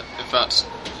heard yet. In fact,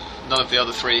 none of the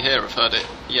other three here have heard it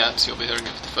yet. You'll be hearing it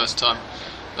for the first time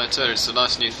later. It's a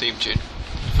nice new theme tune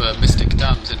for Mystic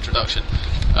Dam's introduction.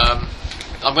 I'm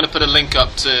going to put a link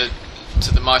up to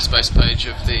the MySpace page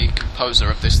of the composer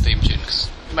of this theme tune, because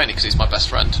mainly because he's my best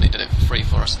friend and he did it for free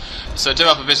for us. So do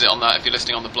have a visit on that if you're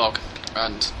listening on the blog,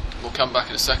 and we'll come back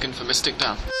in a second for Mystic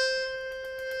Dan.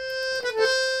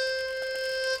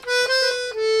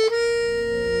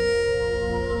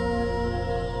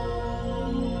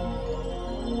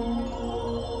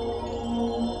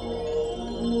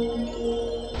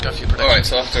 Go for your prediction. Alright,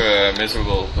 so after a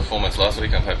miserable performance last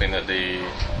week, I'm hoping that the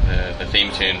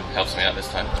theme tune helps me out this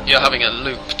time. You're having a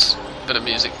looped bit of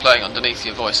music playing underneath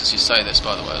your voice as you say this,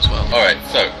 by the way, as well. Alright,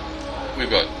 so we've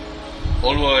got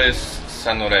Always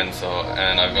San Lorenzo,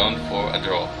 and I've gone for a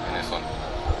draw in this one.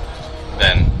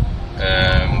 Then,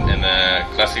 in the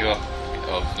Clásico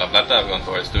of La Plata, I've gone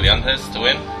for Estudiantes to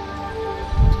win.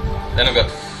 Then I've got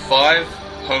 5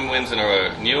 home wins in a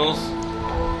row. Newell's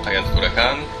against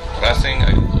Huracán, Racing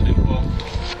against Olimpo,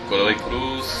 Godoy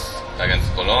Cruz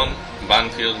against Colón,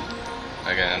 Banfield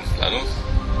against Lanús,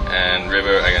 and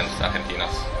River against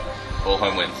Argentinos. All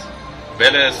home wins.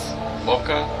 Vélez,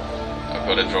 Boca, I've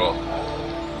got a draw.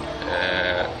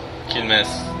 Quilmes,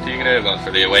 Tigre, I've gone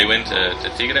for the away win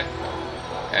to Tigre.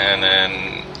 And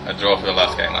then a draw for the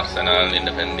last game, Arsenal,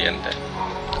 Independiente.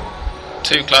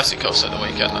 2 Clásicos at the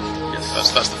weekend then.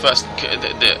 Yes. That's the first.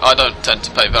 I don't tend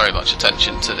to pay very much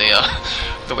attention to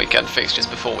the weekend fixtures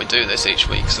before we do this each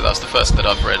week, so that's the first that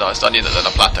I've realised. I knew that the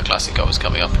La Plata Clásico was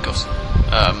coming up, of course.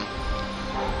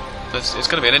 It's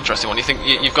going to be an interesting one. You think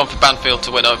you've gone for Banfield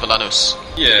to win over Lanús?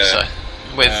 Yeah. So,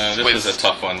 this is a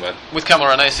tough one, but with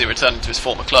Camoranesi returning to his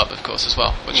former club, of course, as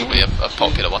well, which will be a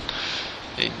popular one.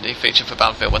 He featured for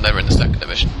Banfield when they were in the second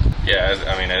division. yeah,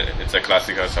 I mean it's a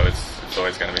Clásico, so it's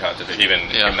always going to be hard to do. Even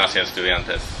Gimnasia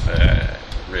Estudiantes,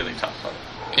 really tough.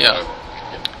 Yeah.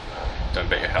 So, don't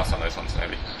bet your house on those ones,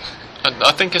 maybe. And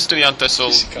I think Estudiantes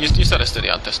will. You said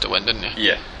Estudiantes to win, didn't you?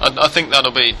 Yeah. I think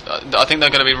that'll be. I think they're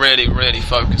going to be really, really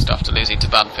focused after losing to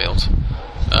Banfield.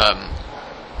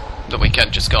 The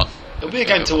weekend just gone. It'll be a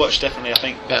game to watch, definitely. I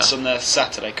think that's on the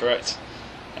Saturday, correct?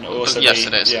 And it'll also yes,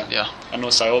 it is. Yeah. And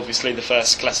also, obviously, the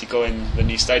first Clásico in the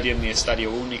new stadium, the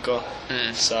Estadio Único.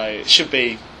 So it should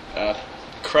be a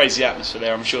crazy atmosphere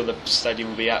there. I'm sure the stadium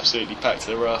will be absolutely packed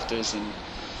to the rafters. And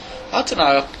I don't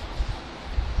know.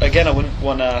 Again, I wouldn't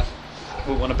want to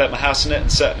bet my house on it,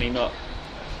 and certainly not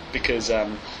because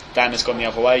Dan has gone the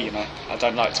other way. I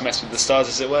don't like to mess with the stars,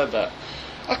 as it were, but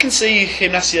I can see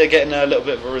Gimnasia getting a little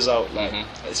bit of a result.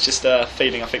 It's just a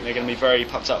feeling. I think they're going to be very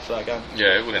pumped up for that game.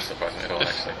 Yeah, it wouldn't surprise me at all,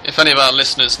 actually. If any of our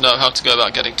listeners know how to go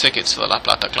about getting tickets for the La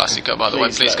Plata Clásico, by the way,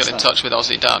 please get in touch with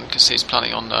Aussie Dan, because he's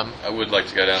planning on. I would like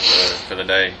to go down for the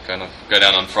day, kind of go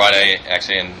down on Friday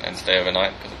actually, and stay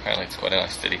overnight, because apparently it's quite a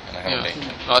nice city, and I haven't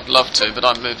been. I'd love to, but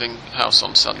I'm moving house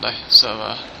on Sunday,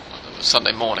 so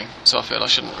Sunday morning, so I feel I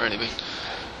shouldn't really be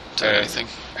doing anything.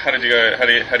 How did you go? How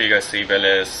do you guys see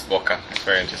Vélez Boca? It's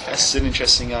very interesting. That's an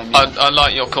interesting game. I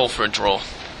like your call for a draw.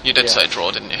 You did say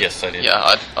draw, didn't you? Yes, I did.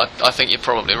 Yeah, I think you're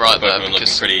probably right Both there. of them looking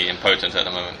pretty impotent at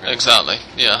the moment. Really. Exactly.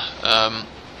 Yeah.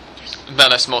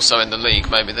 Vélez more so in the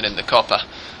league maybe than in the Copa.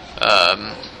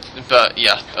 But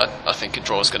yeah, I think a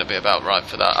draw is going to be about right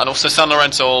for that. And also San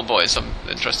Lorenzo All Boys. I'm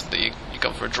interested that you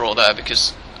gone for a draw there,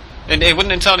 because it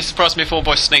wouldn't entirely surprise me if All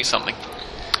Boys sneak something.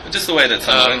 Just the way that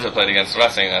San Lorenzo played against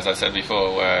Racing, as I said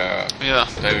before, where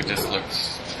they just looked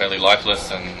fairly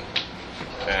lifeless,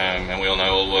 and we all know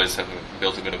All Boys have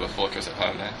built a bit of a fortress at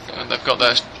home there. So. And they've got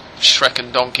their Shrek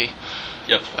and Donkey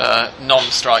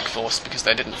non-strike force, because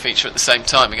they didn't feature at the same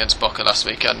time against Boca last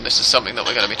weekend. This is something that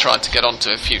we're going to be trying to get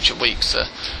onto in future weeks.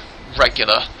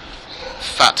 Regular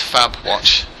Fat Fab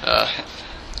watch.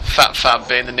 Fat Fab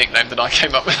being the nickname that I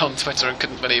came up with on Twitter, and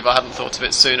couldn't believe I hadn't thought of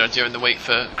it sooner during the week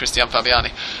for Cristian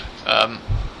Fabiani.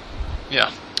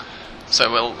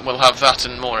 So we'll have that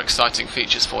and more exciting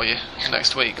features for you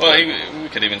next week. Well, we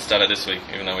could even start it this week,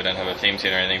 even though we don't have a theme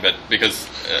tune or anything. But because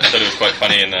I thought it was quite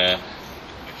funny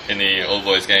in the All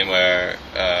Boys game where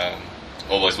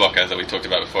All Boys Boca, that we talked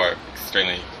about before,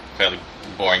 fairly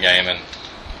boring game, and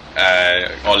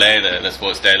Ole, the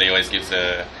Sports Daily, always gives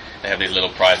they have these little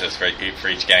prizes for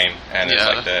each game, and it's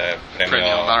like the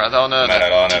Premio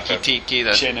Maradona the Tiki,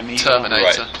 the Chenemito.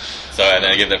 Terminator. Right. So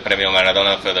they give the Premio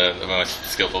Maradona for the most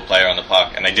skillful player on the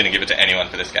park, and they didn't give it to anyone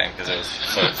for this game because there was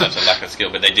such a lack of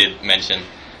skill. But they did mention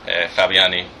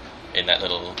Fabiani in that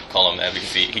little column there,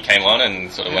 because he came on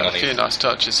and sort of went on a few nice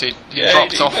touches. He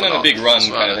dropped off. He went on a big run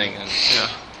kind of thing.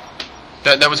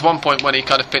 There was one point when he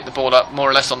kind of picked the ball up more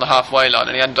or less on the halfway line,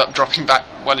 and he ended up dropping back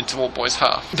well into All Boys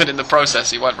half. But in the process,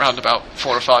 he went round about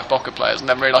 4 or 5 Boca players, and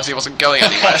then realised he wasn't going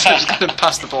anywhere, so he just kind of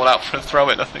passed the ball out for a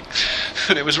throw-in, I think.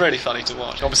 And it was really funny to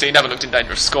watch. Obviously, he never looked in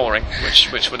danger of scoring,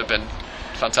 which would have been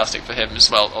fantastic for him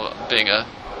as well, being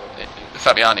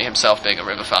Fabiani himself being a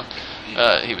River fan.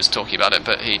 he was talking about it,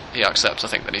 but he accepts, I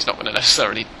think, that he's not going to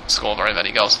necessarily score very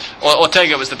many goals.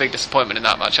 Ortega was the big disappointment in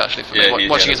that match, actually, for me.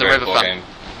 Watching as a River fan.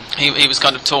 He was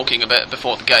kind of talking a bit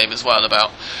before the game as well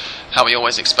about how he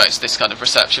always expects this kind of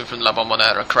reception from La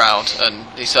Bombonera crowd, and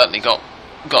he certainly got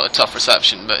a tough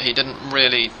reception, but he didn't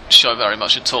really show very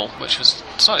much at all, which was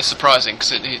slightly surprising,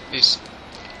 because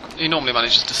he normally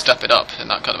manages to step it up in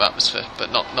that kind of atmosphere,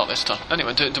 but not this time.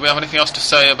 Anyway, do we have anything else to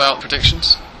say about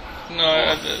predictions? No,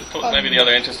 I thought maybe the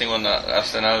other interesting one,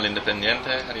 Arsenal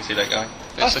Independiente. How do you see that going?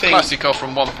 It's a Clásico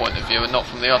from one point of view and not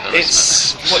from the other,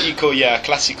 it's isn't it? what you call,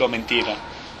 Clásico mentira.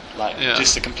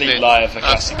 Just a complete lie of a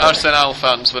Clásico. Arsenal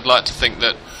fans would like to think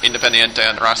that Independiente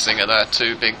and Racing are their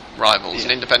two big rivals,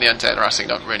 and Independiente and Racing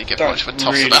don't really give much of a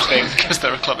toss about them, because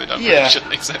they're a club who really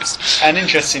shouldn't exist. And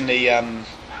interestingly,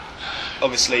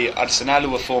 obviously Arsenal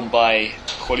were formed by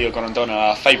Julio Grondona,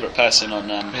 our favourite person on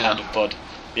Hand of Pod,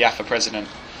 the AFA president.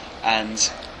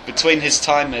 And between his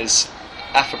time as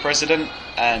AFA president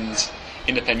and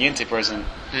Independiente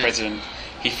president,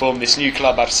 he formed this new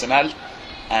club, Arsenal,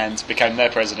 and became their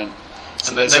president.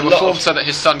 So and they were formed so that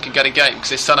his son could get a game, because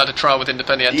his son had a trial with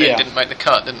Independiente and didn't make the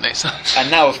cut, didn't they? So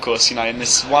and now, of course, in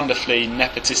this wonderfully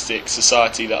nepotistic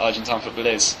society that Argentine football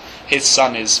is, his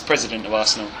son is president of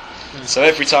Arsenal. So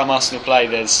every time Arsenal play,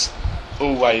 there's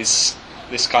always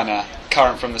this kind of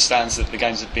current from the stands that the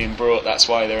games are being brought. That's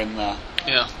why they're in the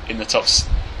tops.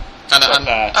 And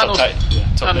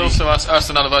also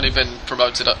Arsenal have only been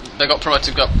promoted up. They got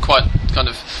promoted up quite kind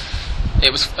of.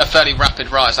 It was a fairly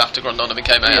rapid rise after Grondona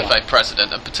became AFA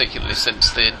president, and particularly since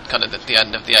the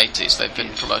end of the 80s, they've been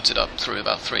promoted up through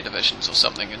about 3 divisions or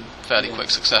something in fairly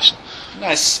quick succession. No,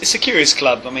 it's a curious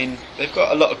club. I mean, they've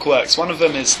got a lot of quirks. One of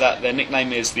them is that their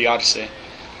nickname is the Arce,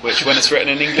 which, when it's written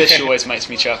in English, always makes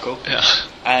me chuckle. Yeah.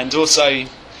 And also,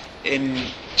 in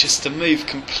just a move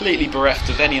completely bereft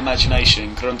of any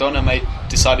imagination, Grondona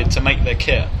decided to make their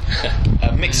kit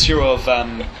a mixture of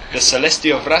the Celeste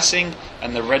of Racing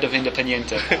and the red of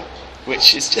Independiente,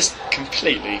 which is just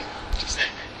completely.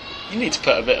 You need to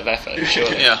put a bit of effort,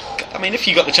 surely. Yeah. I mean, if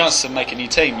you got the chance to make a new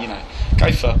team,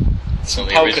 go for some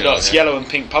polka dots, yellow and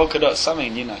pink polka dots,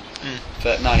 something,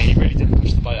 But no, he really didn't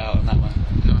push the boat out on that one.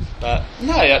 No. But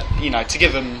no, to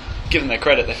give them their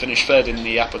credit, they finished third in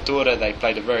the Apertura. They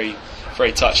played a very,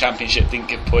 very tight championship, didn't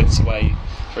give points away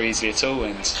very easily at all,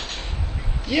 and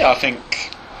I think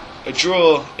a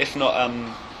draw, if not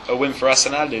a win for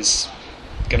Arsenal, is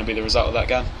going to be the result of that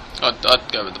game.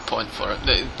 I'd go with the point for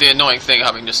it. The annoying thing,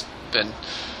 having just been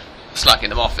slacking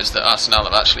them off, is that Arsenal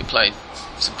have actually played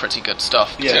some pretty good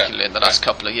stuff, particularly in the last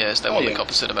couple of years. They won the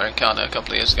Copa Sudamericana a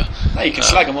couple of years ago. No, you can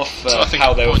slag them off for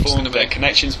how they were formed, their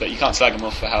connections, but you can't slag them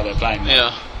off for how they're playing.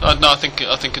 Yeah, I think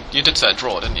you did say a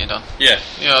draw, didn't you, Dan? Yeah.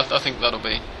 Yeah, I think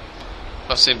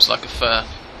that seems like a fair.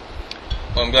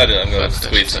 Well, I'm glad I'm going to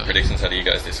squeeze some predictions out of you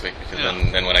guys this week, because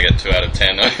then when I get 2 out of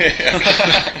 10, I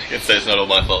can say it's not all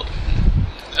my fault.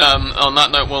 On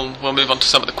that note, we'll move on to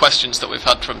some of the questions that we've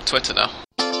had from Twitter now.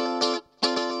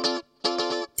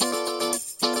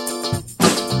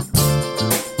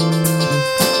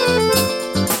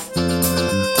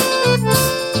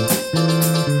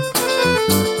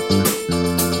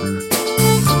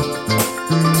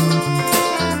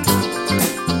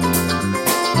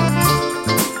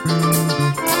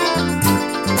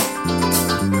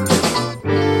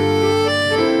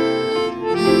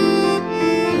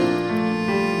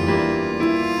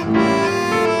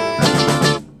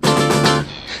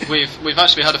 We've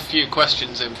actually had a few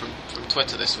questions in from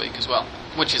Twitter this week as well,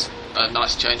 which is a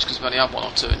nice change, because we've only had 1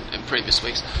 or 2 in previous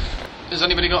weeks. Has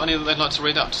anybody got any that they'd like to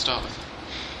read out to start with?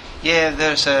 Yeah,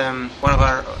 there's one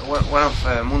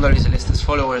of Mundo Albiceleste's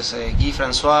followers, Guy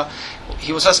Francois.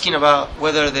 He was asking about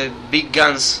whether the big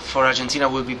guns for Argentina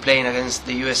will be playing against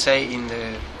the USA in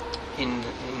the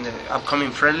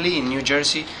upcoming friendly in New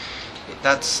Jersey.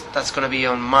 That's going to be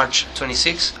on March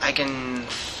 26th.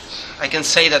 I can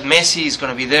say that Messi is going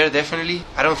to be there, definitely.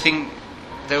 I don't think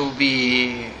there will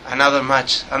be another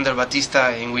match under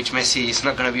Batista in which Messi is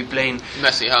not going to be playing.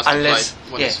 Messi has to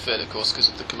play when he's fit, of course, because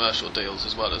of the commercial deals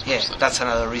as well as much. Yeah, that's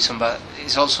another reason. But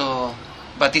it's also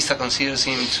Batista considers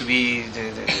him to be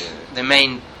the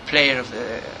main player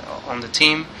on the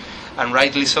team, and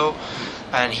rightly so.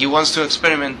 And he wants to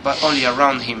experiment, but only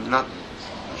around him.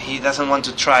 He doesn't want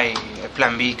to try a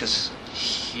plan B, because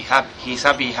he's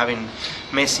happy having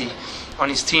Messi on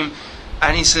his team.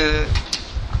 And it's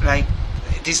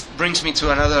this brings me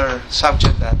to another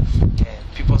subject that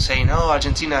people say, no,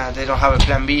 Argentina, they don't have a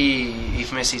plan B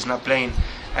if Messi is not playing.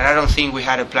 And I don't think we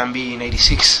had a plan B in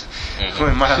 '86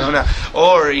 when Maradona,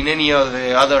 or in any of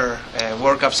the other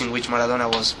World Cups in which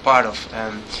Maradona was part of.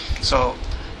 So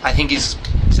I think it's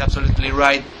absolutely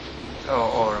right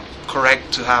or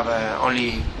correct to have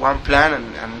only one plan,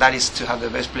 and that is to have the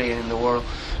best player in the world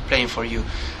playing for you.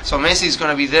 So Messi is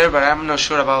going to be there, but I'm not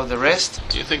sure about the rest.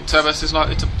 Do you think Tevez is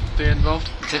likely to be involved?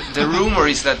 The rumor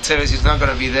is that Tevez is not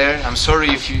going to be there. I'm sorry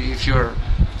if you're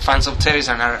fans of Tevez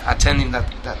and are attending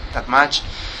that match.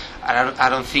 I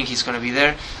don't think he's going to be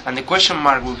there. And the question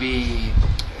mark will be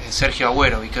Sergio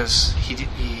Agüero, because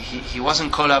he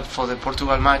wasn't called up for the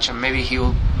Portugal match, and maybe he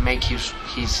will make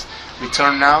his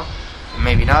return now.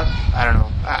 Maybe not. I don't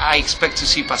know. I expect to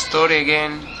see Pastore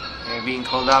again being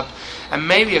called up, and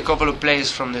maybe a couple of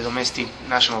players from the domestic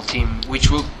national team, which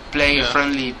will play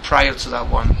friendly prior to that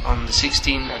one on the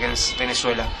 16th against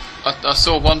Venezuela. I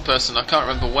saw one person, I can't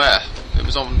remember where, it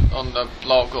was on the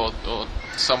blog or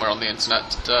somewhere on the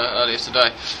internet earlier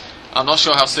today. I'm not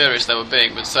sure how serious they were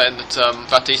being, but saying that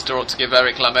Batista ought to give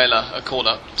Eric Lamela a call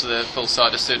up to the full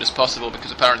side as soon as possible,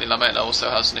 because apparently Lamela also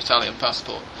has an Italian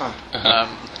passport.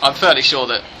 I'm fairly sure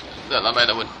that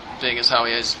Lamela would, being as how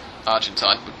he is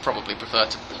Argentine, would probably prefer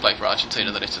to play for Argentina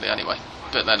than Italy anyway.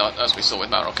 But then, as we saw with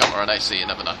Mauro Camara and AC, you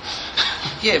never know.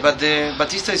 Yeah, but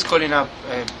Batista is calling up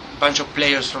a bunch of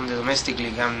players from the domestic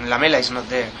league, and Lamela is not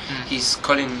there. He's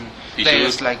calling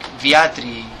players like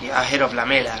Viatri ahead of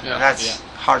Lamela. That's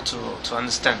hard to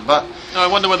understand. But no, I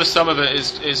wonder whether some of it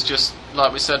is just,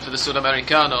 like we said, for the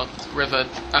Sudamericano, River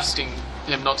asking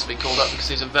him not to be called up because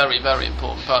he's a very, very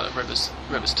important part of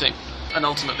River's team. And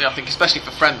ultimately, I think, especially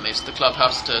for friendlies, the club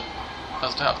has to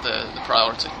have the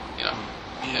priority. You know,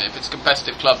 if it's a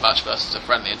competitive club match versus a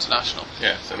friendly international.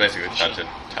 Yeah, so basically it's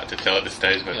hard to tell at this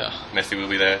stage, but Messi will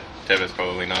be there, Tevez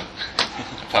probably not.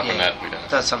 Apart from that, we don't know.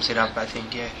 That sums it up, I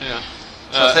think,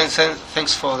 So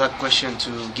thanks for that question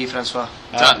to Guy Francois.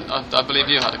 Dan, I believe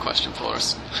you had a question for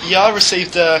us. Yeah, I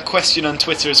received a question on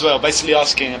Twitter as well, basically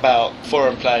asking about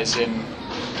foreign players in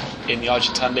the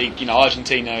Argentine league. You know,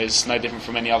 Argentina is no different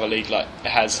from any other league. Like, it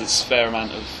has its fair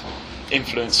amount of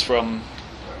influence from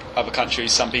other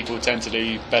countries. Some people tend to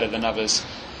do better than others,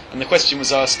 and the question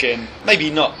was asking, maybe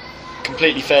not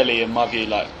completely fairly in my view,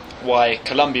 like why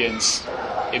Colombians,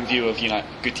 in view of, you know,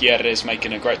 Gutierrez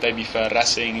making a great debut for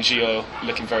Racing, Gio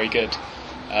looking very good,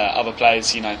 other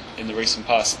players, you know, in the recent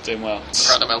past doing well.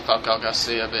 Radamel Falcao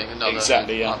Garcia being another.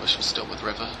 Exactly, I wish was still with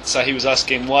River. So he was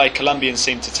asking why Colombians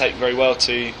seem to take very well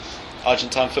to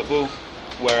Argentine football,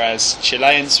 whereas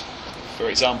Chileans, for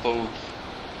example,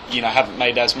 you know, haven't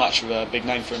made as much of a big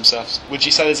name for themselves. Would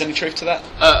you say there's any truth to that?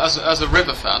 As a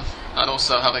River fan, and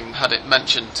also having had it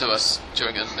mentioned to us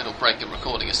during a little break in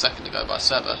recording a second ago by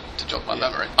Seba, to jog my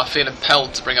memory, I feel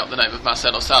impelled to bring up the name of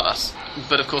Marcelo Salas.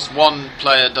 But of course, one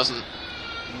player doesn't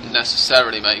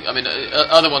necessarily make. I mean,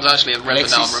 other ones actually in River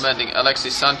now. I'm remembering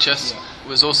Alexis Sanchez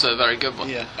was also a very good one.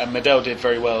 Yeah, and Medel did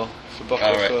very well for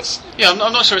Boca, of course. Yeah, I'm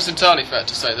not sure it's entirely fair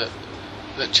to say that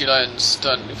Chileans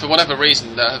don't. For whatever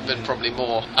reason, there have been probably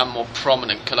more and more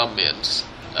prominent Colombians.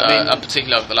 And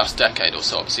particularly over the last decade or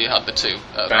so. Obviously, you had the two.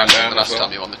 The last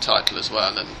time you won the title as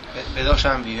well. And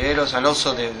Bedoya and Viveros, and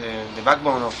also the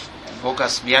backbone of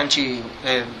Boca's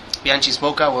Bianchi's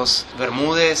Boca was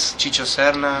Bermúdez, Chicho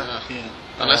Serna.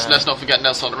 And let's not forget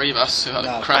Nelson Rivas, who had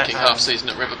a cracking half season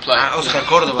at River Plate. Oscar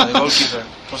Córdoba,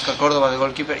 the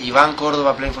goalkeeper. Iván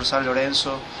Córdoba playing for San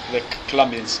Lorenzo. The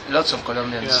Colombians. Lots of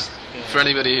Colombians. For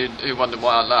anybody who wondered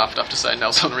why I laughed after saying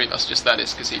Nelson Rivas, just that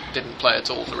is because he didn't play at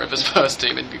all for River's first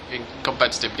team in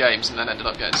competitive games, and then ended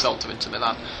up getting sold to Inter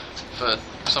Milan for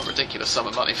some ridiculous sum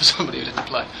of money for somebody who didn't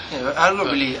play. Yeah,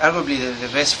 arguably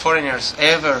the best foreigners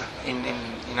ever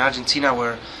in Argentina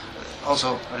were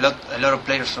also a lot of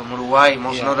players from Uruguay,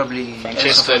 most notably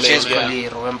Francesco Lee,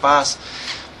 Rubén Paz,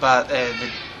 but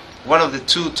one of the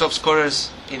two top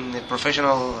scorers in the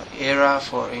professional era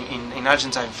in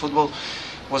Argentine football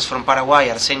was from Paraguay,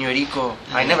 Arsenio Erico.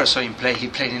 I never saw him play. He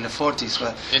played in the 40s,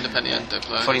 but Independiente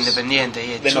players. For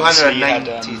Independiente,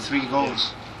 293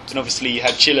 goals. And obviously you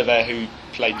had Chilavert, who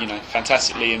played, you know,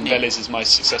 fantastically in Vélez's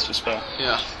most successful spell.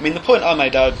 Yeah. I mean, the point I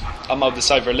made, I mulled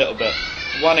this over a little bit.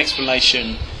 One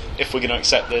explanation, if we're going to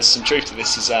accept there's some truth to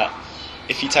this, is that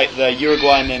if you take the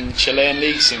Uruguayan and Chilean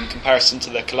leagues in comparison to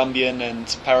the Colombian and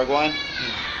Paraguayan,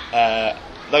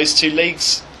 those two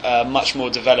leagues are much more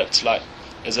developed. Like,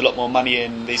 there's a lot more money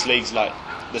in these leagues, like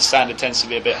the standard tends to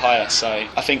be a bit higher. So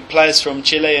I think players from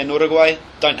Chile and Uruguay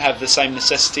don't have the same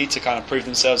necessity to kind of prove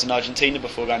themselves in Argentina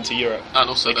before going to Europe. And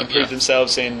also they can prove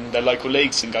themselves in their local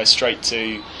leagues and go straight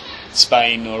to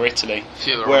Spain or Italy.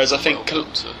 Whereas I think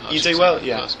you do well,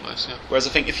 place, Whereas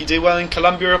I think if you do well in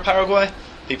Colombia or Paraguay,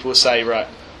 people will say, right,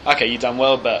 okay, you've done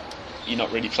well, but you're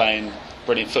not really playing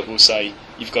brilliant football, so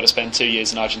you've got to spend 2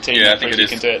 years in Argentina. Yeah, I think you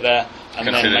can do it there and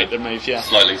then make the move.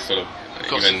 Slightly sort of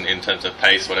course. even in terms of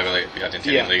pace, whatever the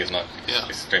Argentinian league is not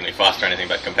extremely fast or anything,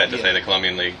 but compared to say the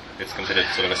Colombian league, it's considered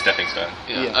sort of a stepping stone.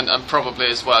 And probably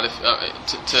as well, if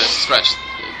to stretch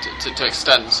to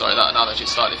extend that analogy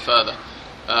slightly further,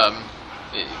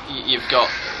 you've got,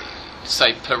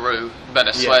 say, Peru,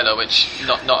 Venezuela, which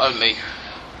not only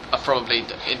are probably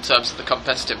in terms of the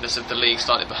competitiveness of the league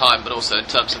slightly behind, but also in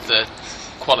terms of the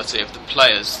quality of the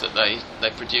players that they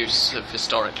produce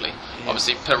historically.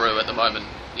 Obviously Peru at the moment,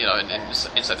 in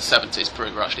say the 70s,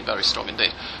 Peru were actually very strong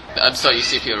indeed, and so you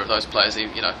see fewer of those players.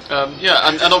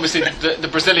 And obviously the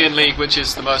Brazilian league, which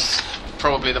is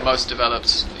probably the most developed,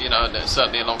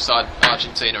 certainly alongside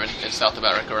Argentina in South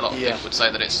America. A lot of people would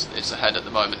say that it's ahead at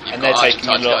the moment. And they're taking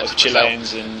a lot of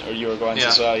Chileans and Uruguayans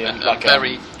as well. And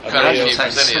very few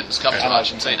Brazilians come to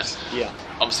Argentina.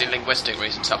 Obviously, linguistic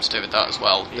reasons have to do with that as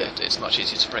well. It's much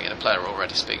easier to bring in a player who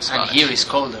already speaks Spanish. And here it's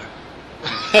colder.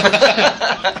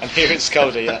 And here it's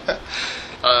colder,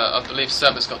 I believe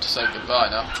Seb has got to say goodbye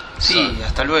now. Sí,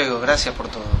 hasta luego. Gracias por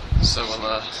todo. So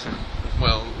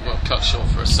we'll cut short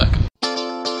for a second.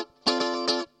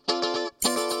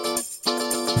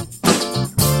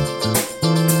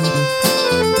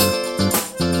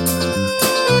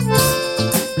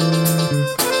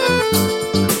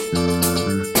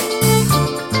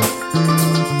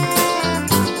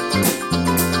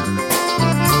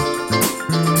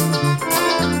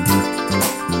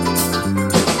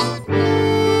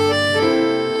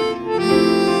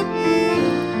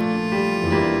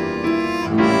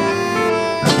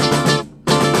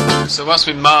 So whilst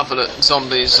we marvel at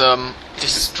Zombie's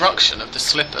destruction of the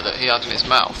slipper that he had in his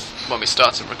mouth when we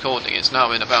started recording, it's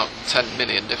now in about 10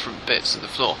 million different bits of the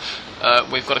floor.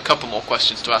 We've got a couple more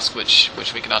questions to ask, which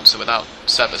we can answer without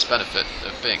Seba's benefit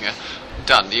of being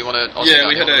Dan, do you want to? Yeah,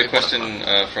 we had a question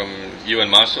from Ewan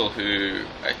Marshall, who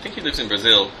I think he lives in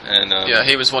Brazil, and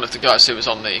he was one of the guys who was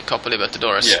on the Copa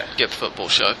Libertadores GIP football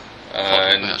show.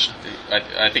 And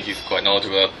I think he's quite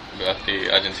knowledgeable about the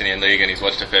Argentinian league, and he's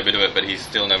watched a fair bit of it, but he's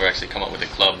still never actually come up with a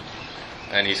club,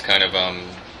 and he's kind of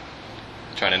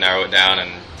trying to narrow it down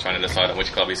and trying to decide on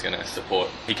which club he's going to support.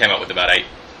 He came up with about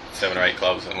 7 or 8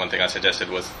 clubs, and one thing I suggested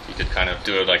was you could kind of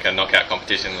do like a knockout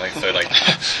competition,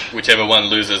 whichever one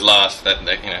loses last, that's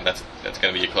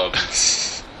going to be your club.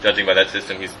 Judging by that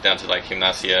system, he's down to like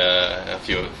Gimnasia,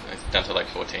 down to like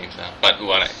 4 teams now. But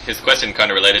his question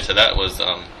kind of related to that was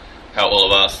how all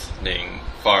of us, being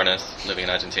foreigners living in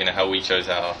Argentina, how we chose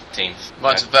our teams.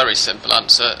 Mine's a very simple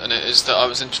answer, and it is that I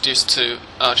was introduced to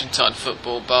Argentine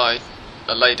football by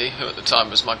a lady who at the time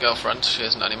was my girlfriend. She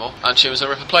isn't anymore, and she was a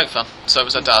River Plate fan. So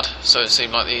was her dad. So it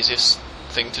seemed like the easiest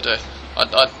thing to do.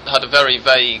 I had a very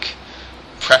vague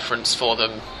preference for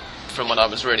them from when I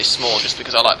was really small, just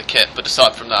because I liked the kit. But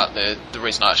aside from that, the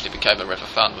reason I actually became a River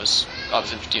fan was I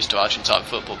was introduced to Argentine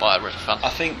football by a River fan. I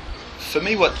think for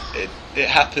me, it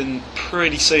happened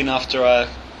pretty soon after I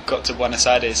got to Buenos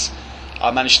Aires. I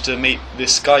managed to meet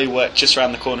this guy who worked just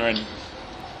around the corner and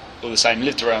all the same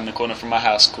lived around the corner from my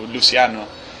house, called Luciano,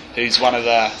 who's one of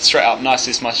the straight up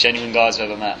nicest, most genuine guys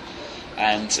I've ever met,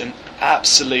 and an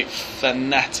absolute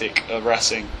fanatic of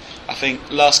Racing. I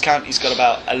think last count he's got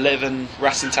about 11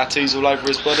 Racing tattoos all over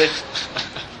his body.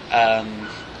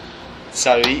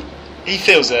 So he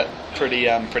feels it pretty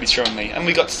strongly. And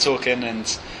we got to talking, and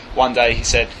one day he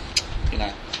said,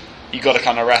 you got to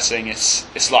come to Racing.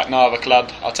 It's like no other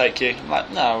club. I'll take you. I'm like,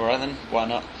 no, all right then, why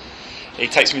not? He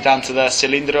takes me down to the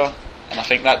Cilindro, and I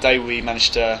think that day we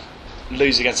managed to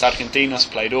lose against Argentinos.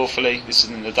 Played awfully. This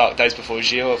was in the dark days before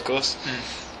Gio, of course.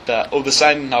 But all the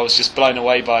same, I was just blown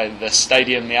away by the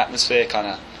stadium, the atmosphere, kind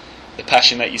of the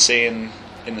passion that you see in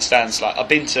the stands. Like, I've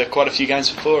been to quite a few games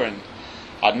before, and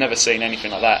I'd never seen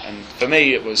anything like that. And for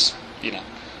me, it was,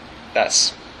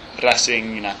 that's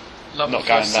Racing, Love not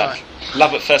going back.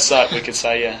 Love at first sight, we could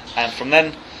say, yeah. And from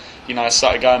then, I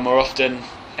started going more often.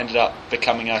 Ended up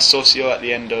becoming a socio at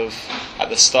the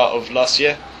start of last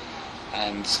year,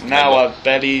 and now I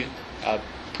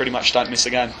pretty much don't miss a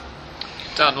game.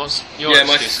 Dan, what's your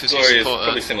my story is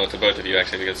probably similar to both of you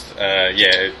actually, because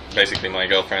basically my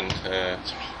girlfriend, my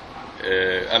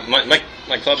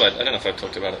club, I don't know if I've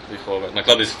talked about it before, but my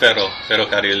club is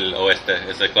Ferrocarril Oeste.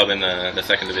 It's a club in the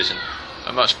second division.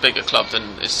 A much bigger club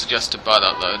than is suggested by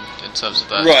that, though, in terms of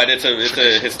that. Right, it's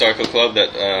a historical club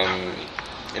that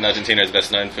in Argentina is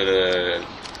best known for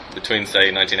between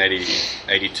say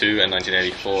 1982 and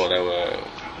 1984.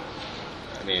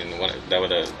 They were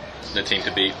the team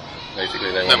to beat.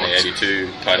 Basically, they won the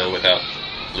 82 title without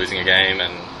losing a game,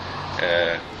 and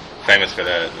famous for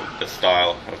the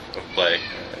style of play,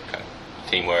 kind of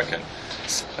teamwork. And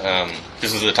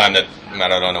this was the time that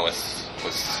Maradona was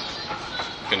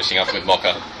finishing up with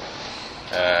Boca.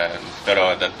 Ferro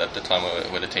at the time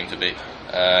were the team to beat.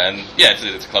 And yeah,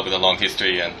 it's a club with a long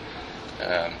history, and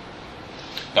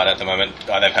but at the moment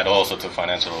they've had all sorts of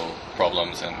financial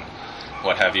problems and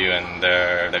what have you, and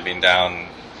they've been down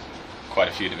quite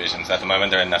a few divisions. At the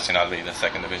moment they're in Nacional B, the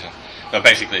second division. But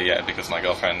basically, yeah, because my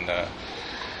girlfriend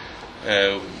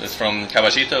is from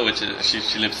Caballito, which is,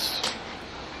 she lives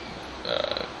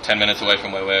 10 minutes away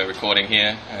from where we're recording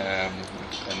here, and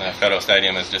the Ferro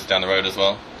Stadium is just down the road as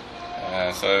well.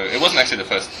 So it wasn't actually the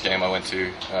first game I went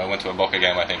to. I went to a Boca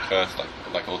game, I think, first,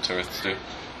 like all tourists do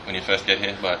when you first get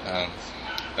here. But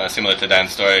similar to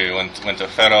Dan's story, we went to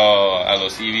Ferro, Aldo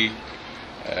Civi.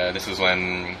 This was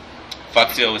when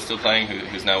Fazio was still playing,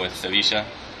 who's now with Sevilla.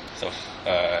 So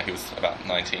he was about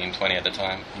 19, 20 at the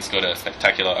time. He scored a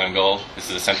spectacular own goal. This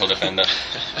is a central defender.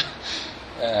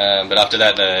 But after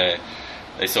that,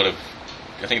 they sort of,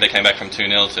 I think they came back from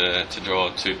 2-0 to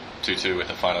draw 2-2 with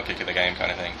the final kick of the game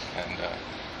kind of thing. And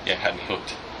yeah, had me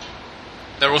hooked.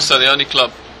 They're also the only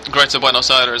club, Greater Buenos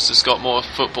Aires, has got more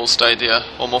football stadia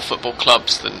or more football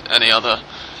clubs than any other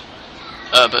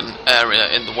urban area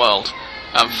in the world.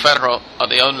 And Ferro are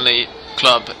the only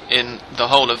club in the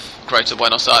whole of Greater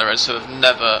Buenos Aires who have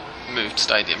never moved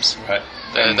stadiums. Right.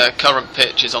 Their current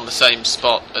pitch is on the same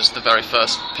spot as the very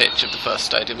first pitch of the first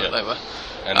stadium that they were.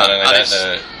 And not only that,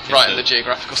 it's right in the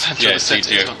geographical centre of the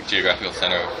city. Geographical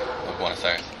centre of Buenos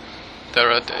Aires. They're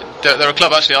a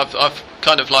club, actually, I've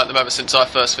kind of liked them ever since I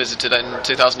first visited in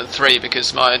 2003,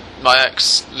 because my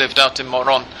ex lived out in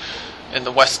Moron, in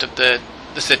the west of the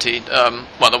city,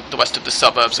 the west of the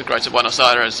suburbs of Greater Buenos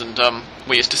Aires, and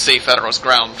we used to see Ferro's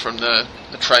ground from the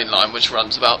train line, which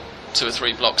runs about 2 or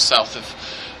 3 blocks south of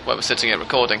where we're sitting here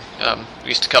recording. We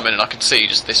used to come in and I could see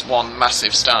just this one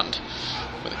massive stand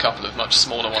with a couple of much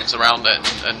smaller ones around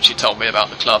it, and she told me about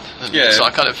the club, and so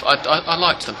I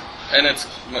liked them. And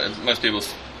most people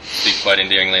speak quite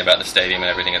endearingly about the stadium and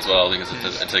everything as well, because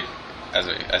it's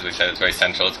as we said, it's very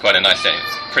central. It's quite a nice stadium.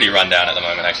 It's pretty run down at the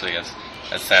moment, actually, as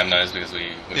Sam knows, because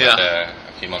we went there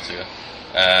a few months ago.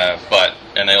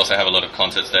 And they also have a lot of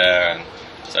concerts there, and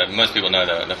so most people know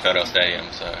the Ferro Stadium.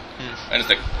 So and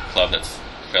it's a club that's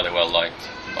fairly well liked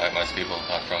by most people,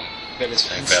 apart from Vélez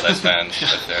fans.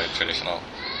 That's their traditional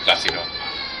clásico.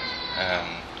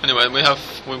 Anyway, we have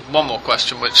one more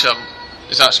question, which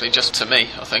is actually just to me,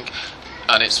 I think,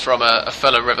 and it's from a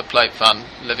fellow River Plate fan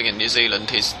living in New Zealand.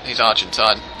 He's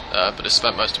Argentine, but has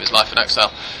spent most of his life in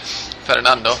exile.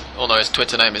 Fernando, although his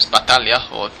Twitter name is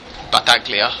Bataglia, or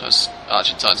Bataglia, as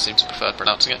Argentines seem to prefer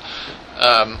pronouncing it.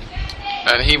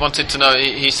 And he wanted to know,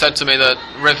 he said to me that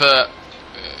River,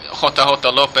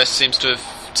 JJ Lopez seems to have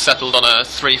settled on a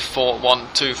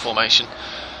 3-4-1-2 formation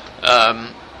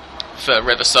for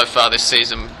River so far this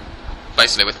season,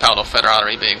 basically with Paulo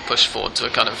Ferrari being pushed forward to a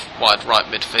kind of wide right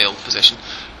midfield position.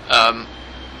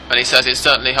 And he says it's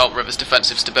certainly helped River's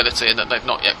defensive stability in that they've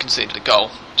not yet conceded a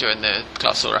goal during the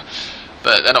Clausura.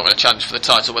 But they're not going to challenge for the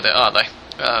title with it, are they?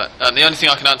 And the only thing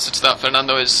I can answer to that,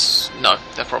 Fernando, is no,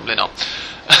 they're probably not.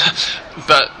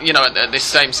 But, you know, at this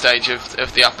same stage of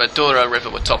the Apertura, River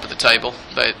were top of the table.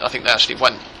 I think they actually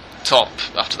went top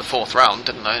after the 4th round,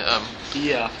 didn't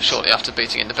they? Shortly after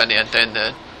beating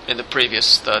Independiente in the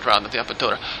previous 3rd round of the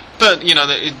Apertura. But, you know,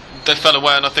 they fell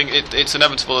away, and I think it's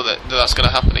inevitable that's going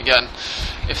to happen again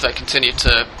if they continue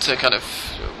to kind of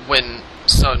win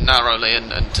so narrowly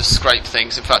and to scrape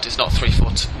things. In fact, it's not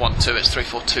 3-4-1-2, it's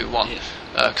 3-4-2-1,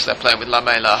 because they're playing with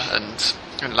Lamela and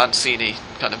Lanzini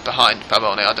kind of behind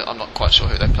Pavone. I'm not quite sure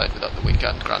who they played with at the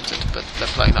weekend, granted, but they're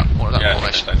playing more of that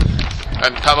formation.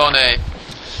 And Pavone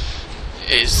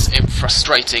is in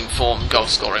frustrating form goal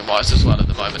scoring wise as well at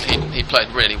the moment. He played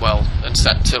really well and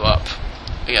set 2 up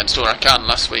against Huracan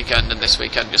last weekend, and this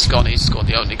weekend just gone he scored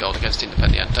the only goal against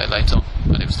Independiente late on,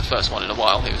 and it was the first one in a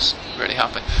while. He was really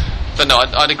happy. But no,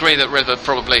 I'd agree that River,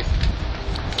 probably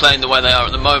playing the way they are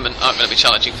at the moment, aren't going to be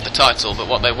challenging for the title, but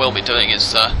what they will be doing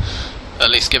is at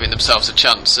least giving themselves a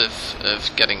chance of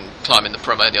climbing the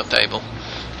Promedio table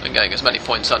and getting as many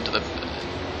points under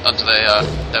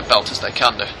their belt as they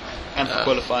can do. And for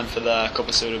qualifying for the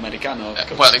Copa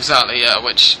Sudamericana. Well, exactly, yeah,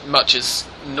 which much as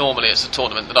normally it's a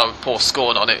tournament that I would pour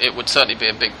scorn on, it would certainly be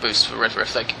a big boost for River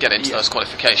if they could get into those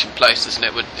qualification places, and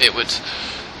it would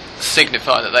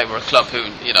signify that they were a club who,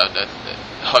 you know,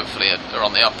 hopefully are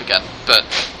on the up again. But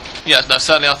yeah, no,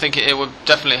 certainly I think it would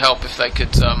definitely help if they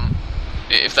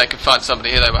could find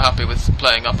somebody who they were happy with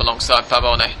playing up alongside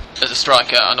Pavone as a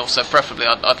striker, and also preferably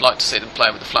I'd like to see them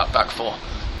playing with a flat back 4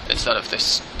 instead of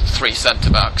this 3 centre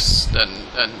backs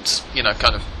and you know,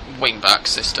 kind of wing back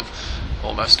system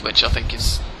almost, which I think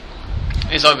is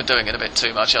overdoing it a bit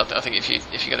too much. I think if you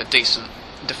get a decent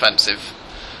defensive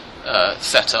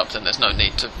set up, then there's no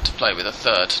need to play with a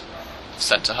third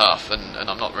centre half, and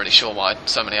I'm not really sure why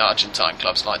so many Argentine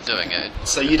clubs like doing it.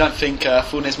 So you don't think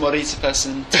Funes Mori is a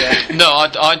person to... No, I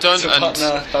don't, to and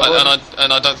partner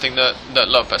I don't think that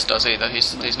Lopez does either.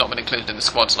 He's not been included in the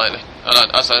squads lately,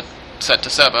 and as I said to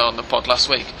Seba on the pod last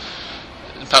week,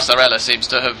 Passarella seems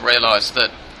to have realised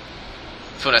that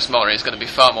Funes Mori is going to be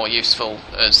far more useful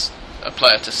as a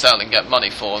player to sell and get money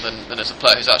for than as a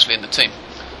player who's actually in the team.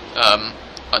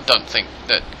 I don't think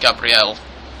that Gabriel,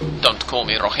 don't call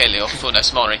me Rogelio,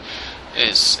 Funes Mori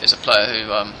is a player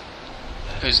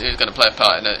who's going to play a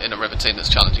part in a River team that's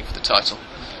challenging for the title.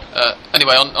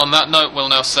 Anyway, on that note, we'll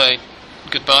now say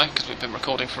goodbye because we've been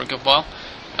recording for a good while.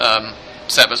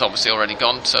 Seba's obviously already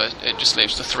gone, so it just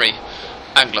leaves the three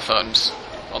Anglophones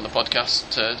on the podcast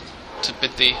to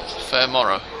bid the fair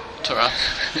morrow. Ta-ra.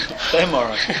 Fair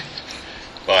morrow.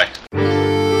 Bye.